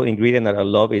wonderful ingredient that I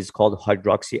love is called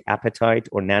hydroxyapatite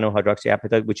or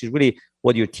nanohydroxyapatite, which is really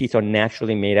what your teeth are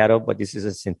naturally made out of, but this is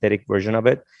a synthetic version of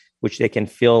it, which they can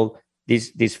fill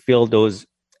fill those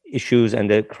issues and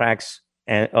the cracks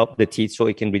of the teeth, so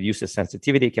it can reduce the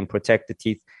sensitivity, it can protect the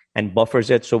teeth and buffers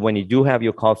it. So when you do have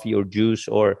your coffee or juice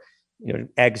or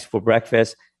eggs for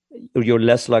breakfast, you're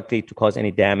less likely to cause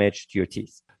any damage to your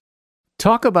teeth.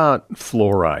 Talk about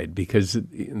fluoride, because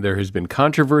there has been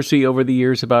controversy over the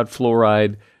years about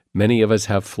fluoride. Many of us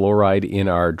have fluoride in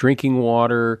our drinking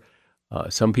water.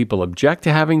 Some people object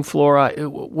to having fluoride.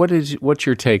 What's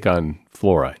your take on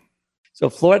fluoride? So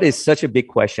fluoride is such a big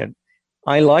question.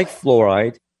 I like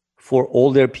fluoride for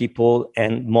older people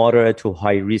and moderate to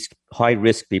high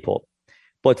risk people.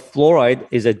 But fluoride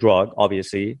is a drug,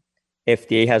 obviously.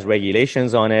 FDA has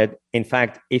regulations on it. In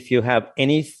fact, if you have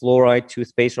any fluoride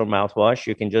toothpaste or mouthwash,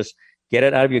 you can just get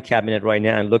it out of your cabinet right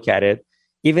now and look at it.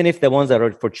 Even if the ones that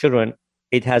are for children,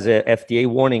 it has a FDA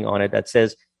warning on it that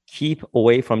says, keep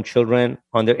away from children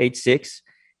under age 6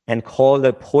 and call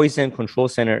the poison control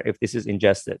center if this is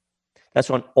ingested. That's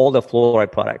on all the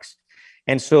fluoride products.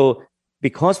 And so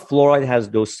because fluoride has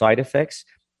those side effects,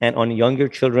 and on younger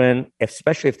children,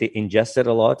 especially if they ingest it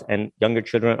a lot, and younger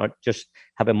children just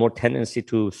have a more tendency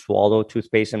to swallow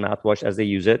toothpaste and mouthwash as they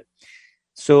use it.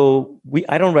 So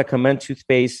I don't recommend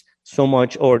toothpaste so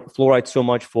much or fluoride so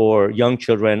much for young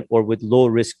children or with low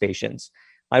risk patients.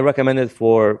 I recommend it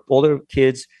for older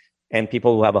kids and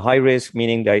people who have a high risk,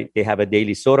 meaning that they have a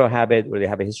daily soda habit or they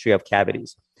have a history of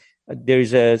cavities.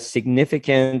 There's a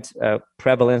significant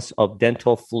prevalence of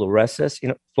dental fluorosis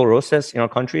in our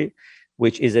country,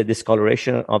 which is a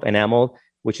discoloration of enamel,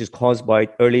 which is caused by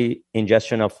early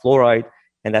ingestion of fluoride.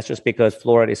 And that's just because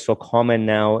fluoride is so common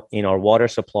now in our water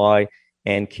supply,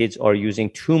 and kids are using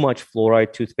too much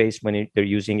fluoride toothpaste when they're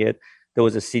using it. There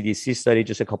was a CDC study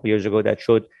just a couple of years ago that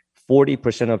showed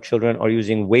 40% of children are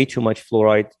using way too much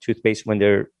fluoride toothpaste when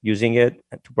they're using it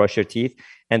to brush their teeth,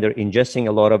 and they're ingesting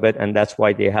a lot of it, and that's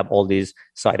why they have all these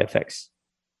side effects.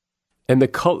 And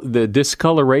the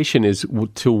discoloration is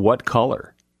to what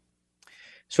color?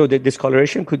 So the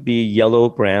discoloration could be yellow,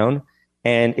 brown,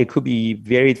 and it could be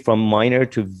varied from minor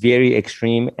to very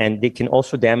extreme, and they can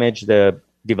also damage the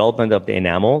development of the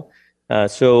enamel.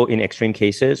 So in extreme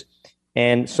cases,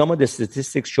 and some of the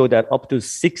statistics show that up to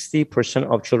 60%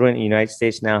 of children in the United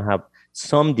States now have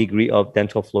some degree of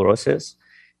dental fluorosis.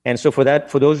 And so for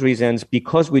those reasons,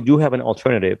 because we do have an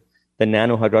alternative, the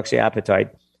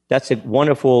nanohydroxyapatite, that's a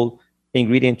wonderful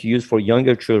ingredient to use for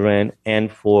younger children and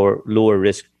for lower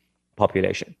risk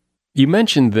population. You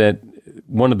mentioned that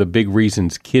one of the big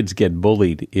reasons kids get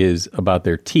bullied is about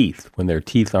their teeth, when their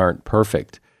teeth aren't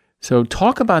perfect. So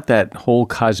talk about that whole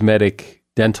cosmetic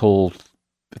dental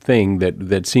thing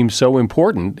that seems so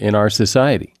important in our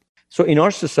society. So in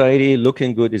our society,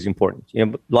 looking good is important.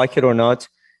 Like it or not,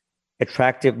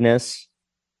 attractiveness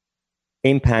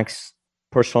impacts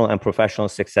personal and professional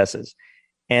successes.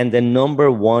 And the number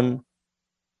one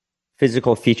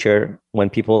physical feature when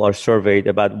people are surveyed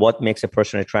about what makes a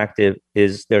person attractive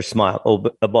is their smile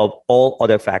above all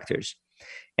other factors.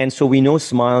 And so we know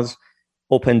smiles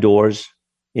open doors.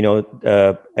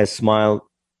 A smile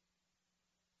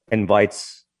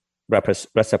invites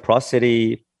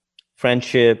reciprocity,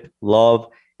 friendship, love.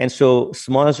 And so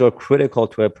smiles are critical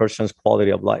to a person's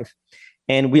quality of life.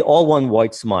 And we all want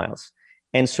white smiles.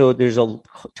 And so there's a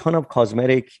ton of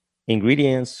cosmetic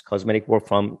ingredients, cosmetic work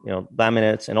from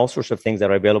laminates and all sorts of things that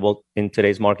are available in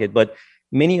today's market. But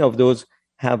many of those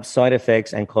have side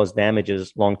effects and cause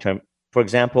damages long-term. For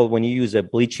example, when you use a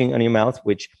bleaching on your mouth,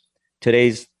 which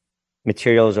today's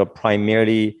materials are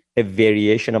primarily a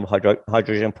variation of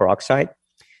hydrogen peroxide,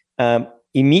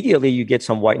 immediately you get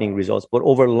some whitening results, but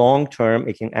over long term,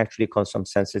 it can actually cause some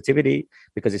sensitivity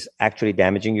because it's actually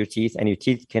damaging your teeth, and your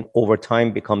teeth can over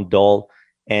time become dull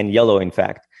and yellow, in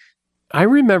fact. I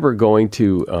remember going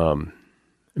to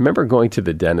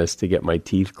the dentist to get my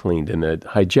teeth cleaned, and the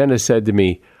hygienist said to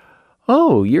me,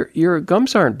 "Oh, your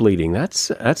gums aren't bleeding. That's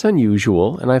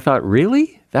unusual." And I thought,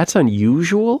 really? That's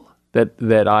unusual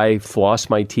that I floss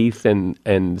my teeth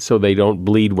and so they don't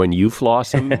bleed when you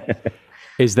floss them?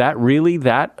 Is that really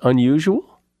that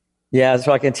unusual? Yeah,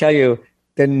 so I can tell you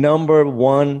the number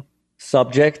one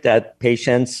subject that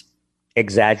patients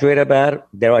exaggerate about,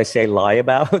 dare I say lie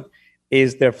about,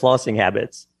 is their flossing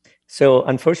habits. So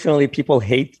unfortunately, people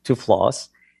hate to floss.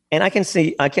 And I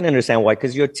can understand why,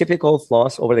 because your typical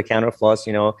floss, over-the-counter floss,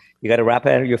 you got to wrap it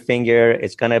around your finger.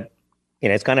 It's gonna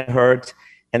hurt,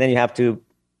 and then you have to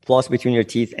floss between your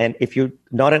teeth. And if you're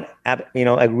not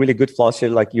a really good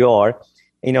flosser like you are,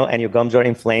 and your gums are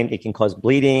inflamed, it can cause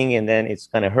bleeding, and then it's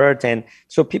gonna hurt. And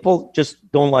so people just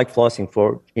don't like flossing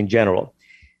in general.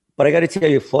 But I got to tell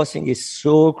you, flossing is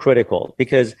so critical,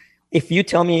 because if you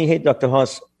tell me, hey, Dr.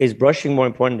 Haas, is brushing more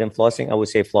important than flossing? I would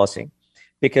say flossing,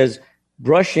 because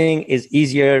brushing is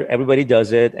easier. Everybody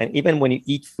does it. And even when you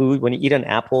eat food, when you eat an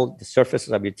apple, the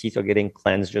surfaces of your teeth are getting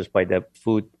cleansed just by the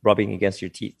food rubbing against your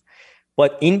teeth.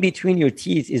 But in between your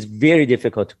teeth is very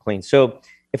difficult to clean. So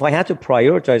if I had to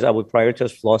prioritize, I would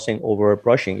prioritize flossing over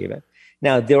brushing even.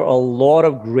 Now, there are a lot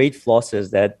of great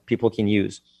flosses that people can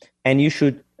use. And you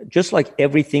should, just like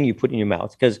everything you put in your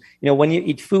mouth, because when you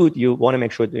eat food, you want to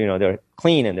make sure they're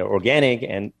clean and they're organic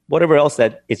and whatever else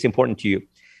that is important to you.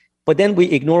 But then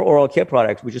we ignore oral care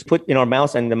products. We just put in our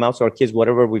mouths and the mouths of our kids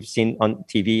whatever we've seen on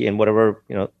TV and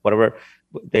whatever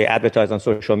they advertise on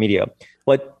social media.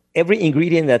 But every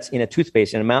ingredient that's in a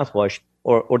toothpaste and a mouthwash,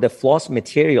 or the floss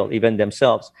material even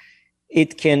themselves,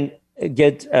 it can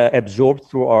get absorbed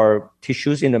through our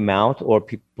tissues in the mouth, or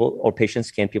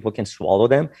people can swallow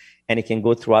them, and it can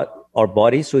go throughout our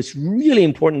body. So it's really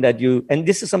important that and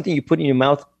this is something you put in your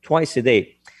mouth twice a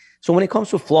day. So when it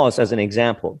comes to floss, as an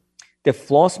example, the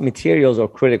floss materials are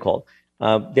critical.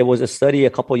 There was a study a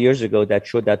couple of years ago that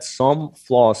showed that some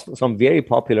very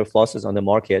popular flosses on the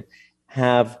market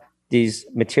have these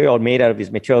material made out of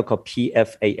this material called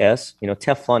PFAS.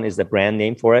 Teflon is the brand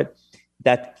name for it.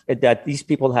 That these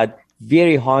people had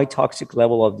very high toxic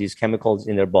level of these chemicals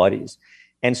in their bodies.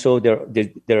 And so there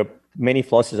are many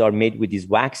flosses are made with these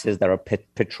waxes that are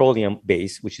petroleum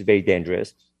based, which is very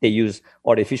dangerous. They use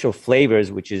artificial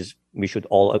flavors, which is we should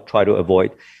all try to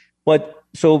avoid. But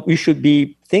so we should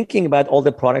be thinking about all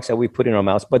the products that we put in our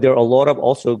mouths. But there are a lot of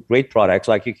also great products,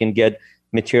 like you can get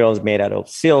materials made out of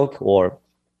silk or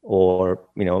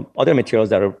other materials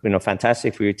that are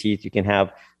fantastic for your teeth. You can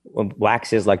have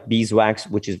waxes like beeswax,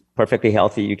 which is perfectly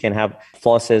healthy. You can have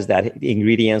flosses that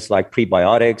ingredients like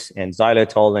prebiotics and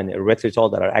xylitol and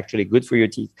erythritol that are actually good for your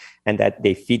teeth, and that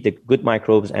they feed the good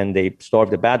microbes and they starve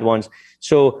the bad ones.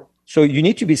 So you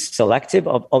need to be selective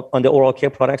on the oral care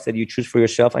products that you choose for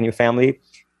yourself and your family,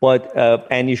 but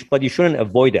you shouldn't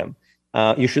avoid them.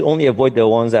 You should only avoid the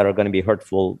ones that are going to be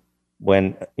hurtful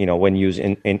when used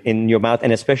in your mouth,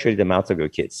 and especially the mouth of your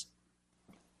kids.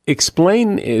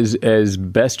 Explain as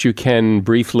best you can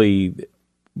briefly,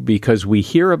 because we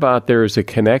hear about there's a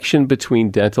connection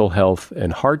between dental health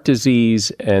and heart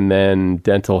disease, and then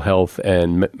dental health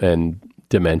and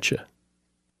dementia.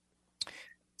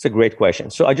 It's a great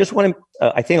question. So I just want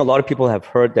to, I think a lot of people have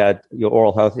heard that your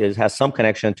oral health has some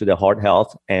connection to the heart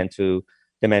health and to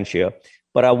dementia.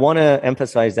 But I want to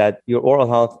emphasize that your oral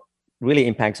health really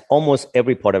impacts almost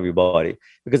every part of your body.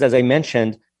 Because as I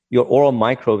mentioned, your oral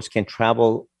microbes can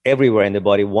travel everywhere in the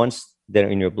body once they're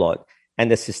in your blood.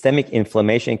 And the systemic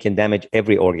inflammation can damage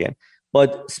every organ.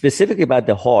 But specifically about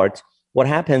the heart, what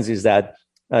happens is that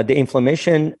the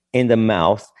inflammation in the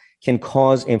mouth can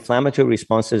cause inflammatory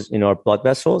responses in our blood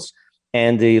vessels.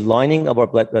 And the lining of our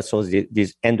blood vessels,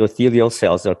 these endothelial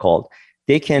cells they're called,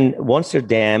 they can, once they're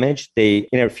damaged, they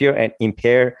interfere and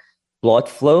impair blood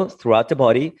flow throughout the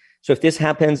body. So if this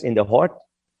happens in the heart,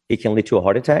 it can lead to a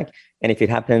heart attack. And if it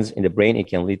happens in the brain, it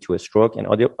can lead to a stroke, and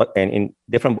in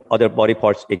different other body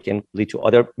parts, it can lead to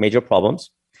other major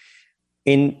problems.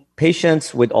 In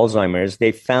patients with Alzheimer's,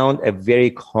 they found a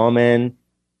very common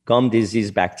gum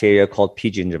disease bacteria called P.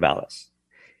 gingivalis.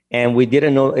 And we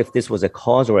didn't know if this was a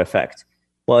cause or effect.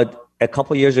 But a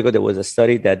couple of years ago, there was a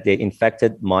study that they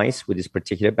infected mice with this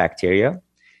particular bacteria.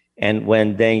 And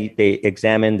when they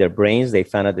examined their brains, they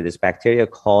found out that this bacteria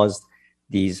caused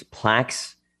these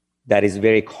plaques that is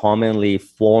very commonly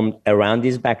formed around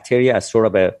these bacteria as sort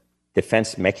of a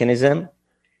defense mechanism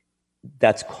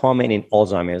that's common in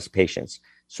Alzheimer's patients.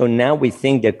 So now we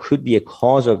think there could be a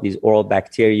cause of these oral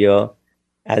bacteria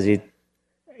as it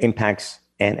impacts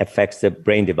and affects the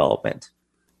brain development.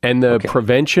 And the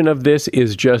prevention of this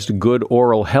is just good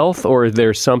oral health, or is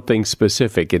there something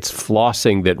specific? It's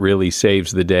flossing that really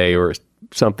saves the day or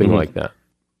something like that?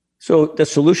 So the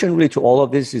solution really to all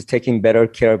of this is taking better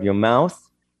care of your mouth,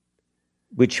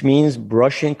 which means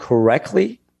brushing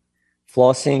correctly,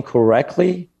 flossing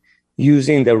correctly,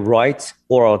 using the right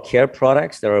oral care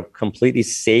products that are completely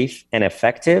safe and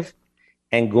effective,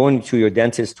 and going to your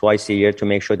dentist twice a year to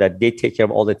make sure that they take care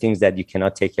of all the things that you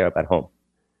cannot take care of at home.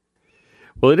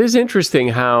 Well, it is interesting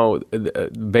how,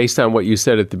 based on what you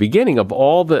said at the beginning, of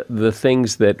all the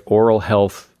things that oral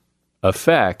health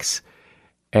affects,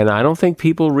 and I don't think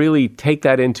people really take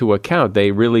that into account.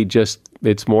 They really just,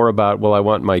 it's more about, well, I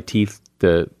want my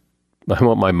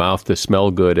mouth to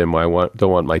smell good, and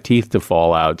don't want my teeth to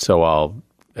fall out, so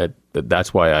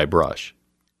that's why I brush.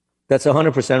 That's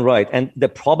 100% right. And the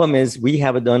problem is we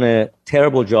have done a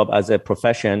terrible job as a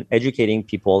profession educating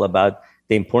people about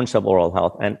the importance of oral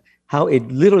health and how it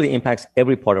literally impacts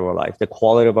every part of our life, the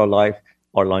quality of our life,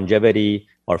 our longevity,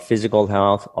 our physical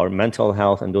health, our mental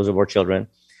health, and those of our children.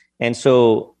 And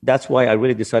so that's why I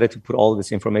really decided to put all of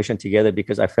this information together,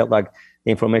 because I felt like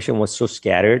the information was so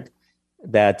scattered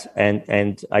that,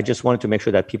 and I just wanted to make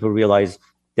sure that people realize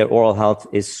that oral health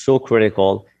is so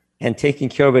critical and taking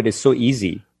care of it is so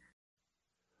easy.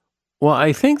 Well,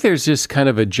 I think there's just kind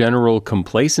of a general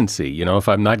complacency. You know, if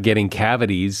I'm not getting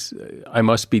cavities, I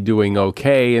must be doing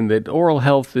okay. And that oral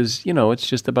health is, it's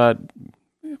just about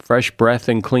fresh breath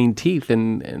and clean teeth,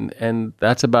 and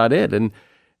that's about it. And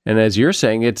as you're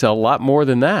saying, it's a lot more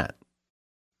than that.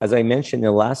 As I mentioned, in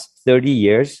the last 30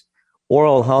 years,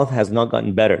 oral health has not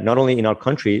gotten better. Not only in our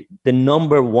country, the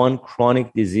number one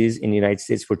chronic disease in the United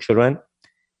States for children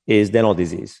is dental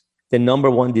disease. The number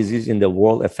one disease in the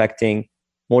world affecting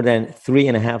more than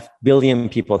 3.5 billion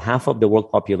people, half of the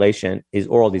world population, is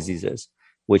oral diseases,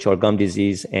 which are gum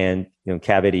disease and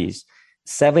cavities.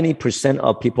 70%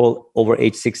 of people over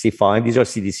age 65, these are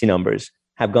CDC numbers,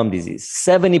 have gum disease.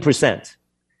 70%.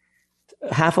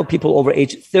 Half of people over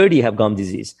age 30 have gum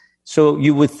disease. So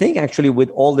you would think actually with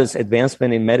all this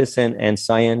advancement in medicine and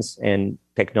science and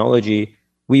technology,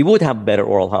 we would have better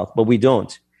oral health, but we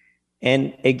don't.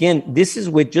 And again, this is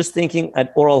with just thinking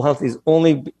that oral health is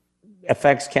only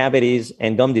affects cavities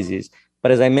and gum disease.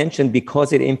 But as I mentioned,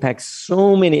 because it impacts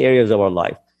so many areas of our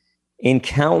life in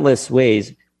countless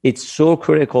ways, it's so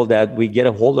critical that we get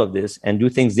a hold of this and do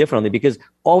things differently, because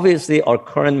obviously our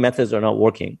current methods are not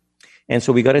working. And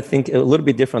so we got to think a little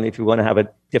bit differently if we want to have a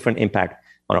different impact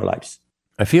on our lives.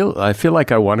 I feel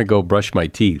like I want to go brush my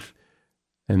teeth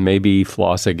and maybe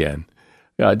floss again.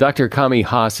 Dr. Kami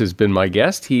Haas has been my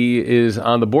guest. He is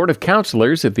on the board of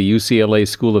counselors at the UCLA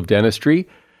School of Dentistry,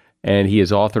 and he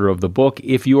is author of the book,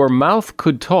 If Your Mouth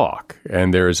Could Talk.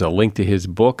 And there is a link to his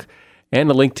book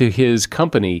and a link to his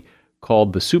company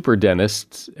called The Super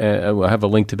Dentists. We'll have a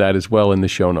link to that as well in the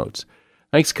show notes.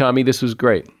 Thanks, Kami. This was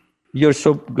great. You're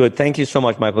so good. Thank you so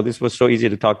much, Michael. This was so easy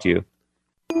to talk to you.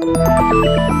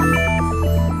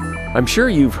 I'm sure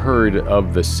you've heard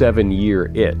of the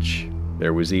 7-year itch.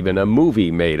 There was even a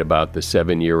movie made about the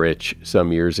 7-year itch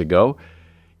some years ago.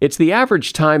 It's the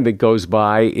average time that goes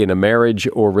by in a marriage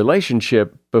or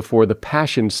relationship before the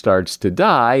passion starts to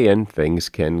die and things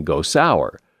can go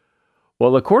sour.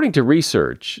 Well, according to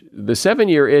research, the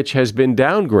 7-year itch has been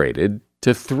downgraded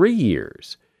to 3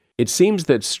 years. It seems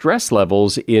that stress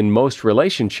levels in most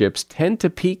relationships tend to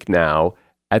peak now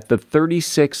at the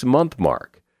 36-month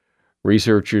mark.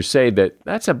 Researchers say that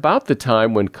that's about the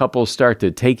time when couples start to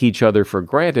take each other for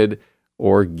granted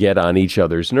or get on each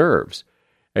other's nerves.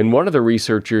 And one of the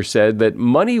researchers said that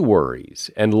money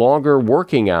worries and longer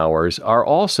working hours are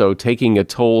also taking a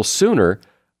toll sooner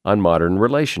on modern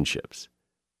relationships.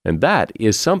 And that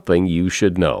is something you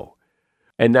should know.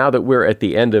 And now that we're at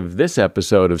the end of this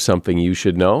episode of Something You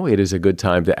Should Know, it is a good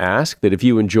time to ask that if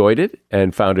you enjoyed it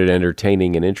and found it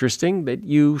entertaining and interesting, that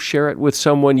you share it with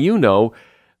someone you know,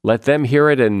 let them hear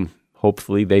it, and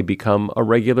hopefully they become a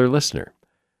regular listener.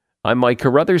 I'm Mike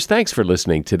Carruthers. Thanks for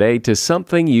listening today to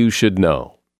Something You Should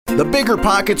Know. The Bigger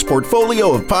Pockets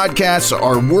portfolio of podcasts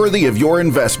are worthy of your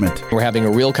investment. We're having a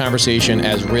real conversation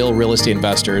as real estate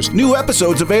investors. New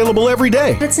episodes available every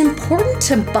day. It's important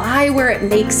to buy where it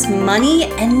makes money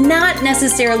and not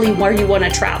necessarily where you want to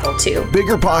travel to.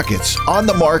 Bigger Pockets, On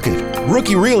the Market,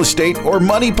 Rookie Real Estate, or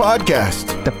Money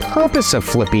Podcast. The purpose of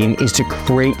flipping is to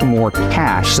create more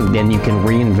cash so then you can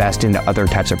reinvest into other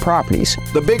types of properties.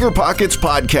 The Bigger Pockets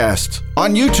Podcast,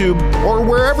 on YouTube or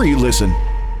wherever you listen.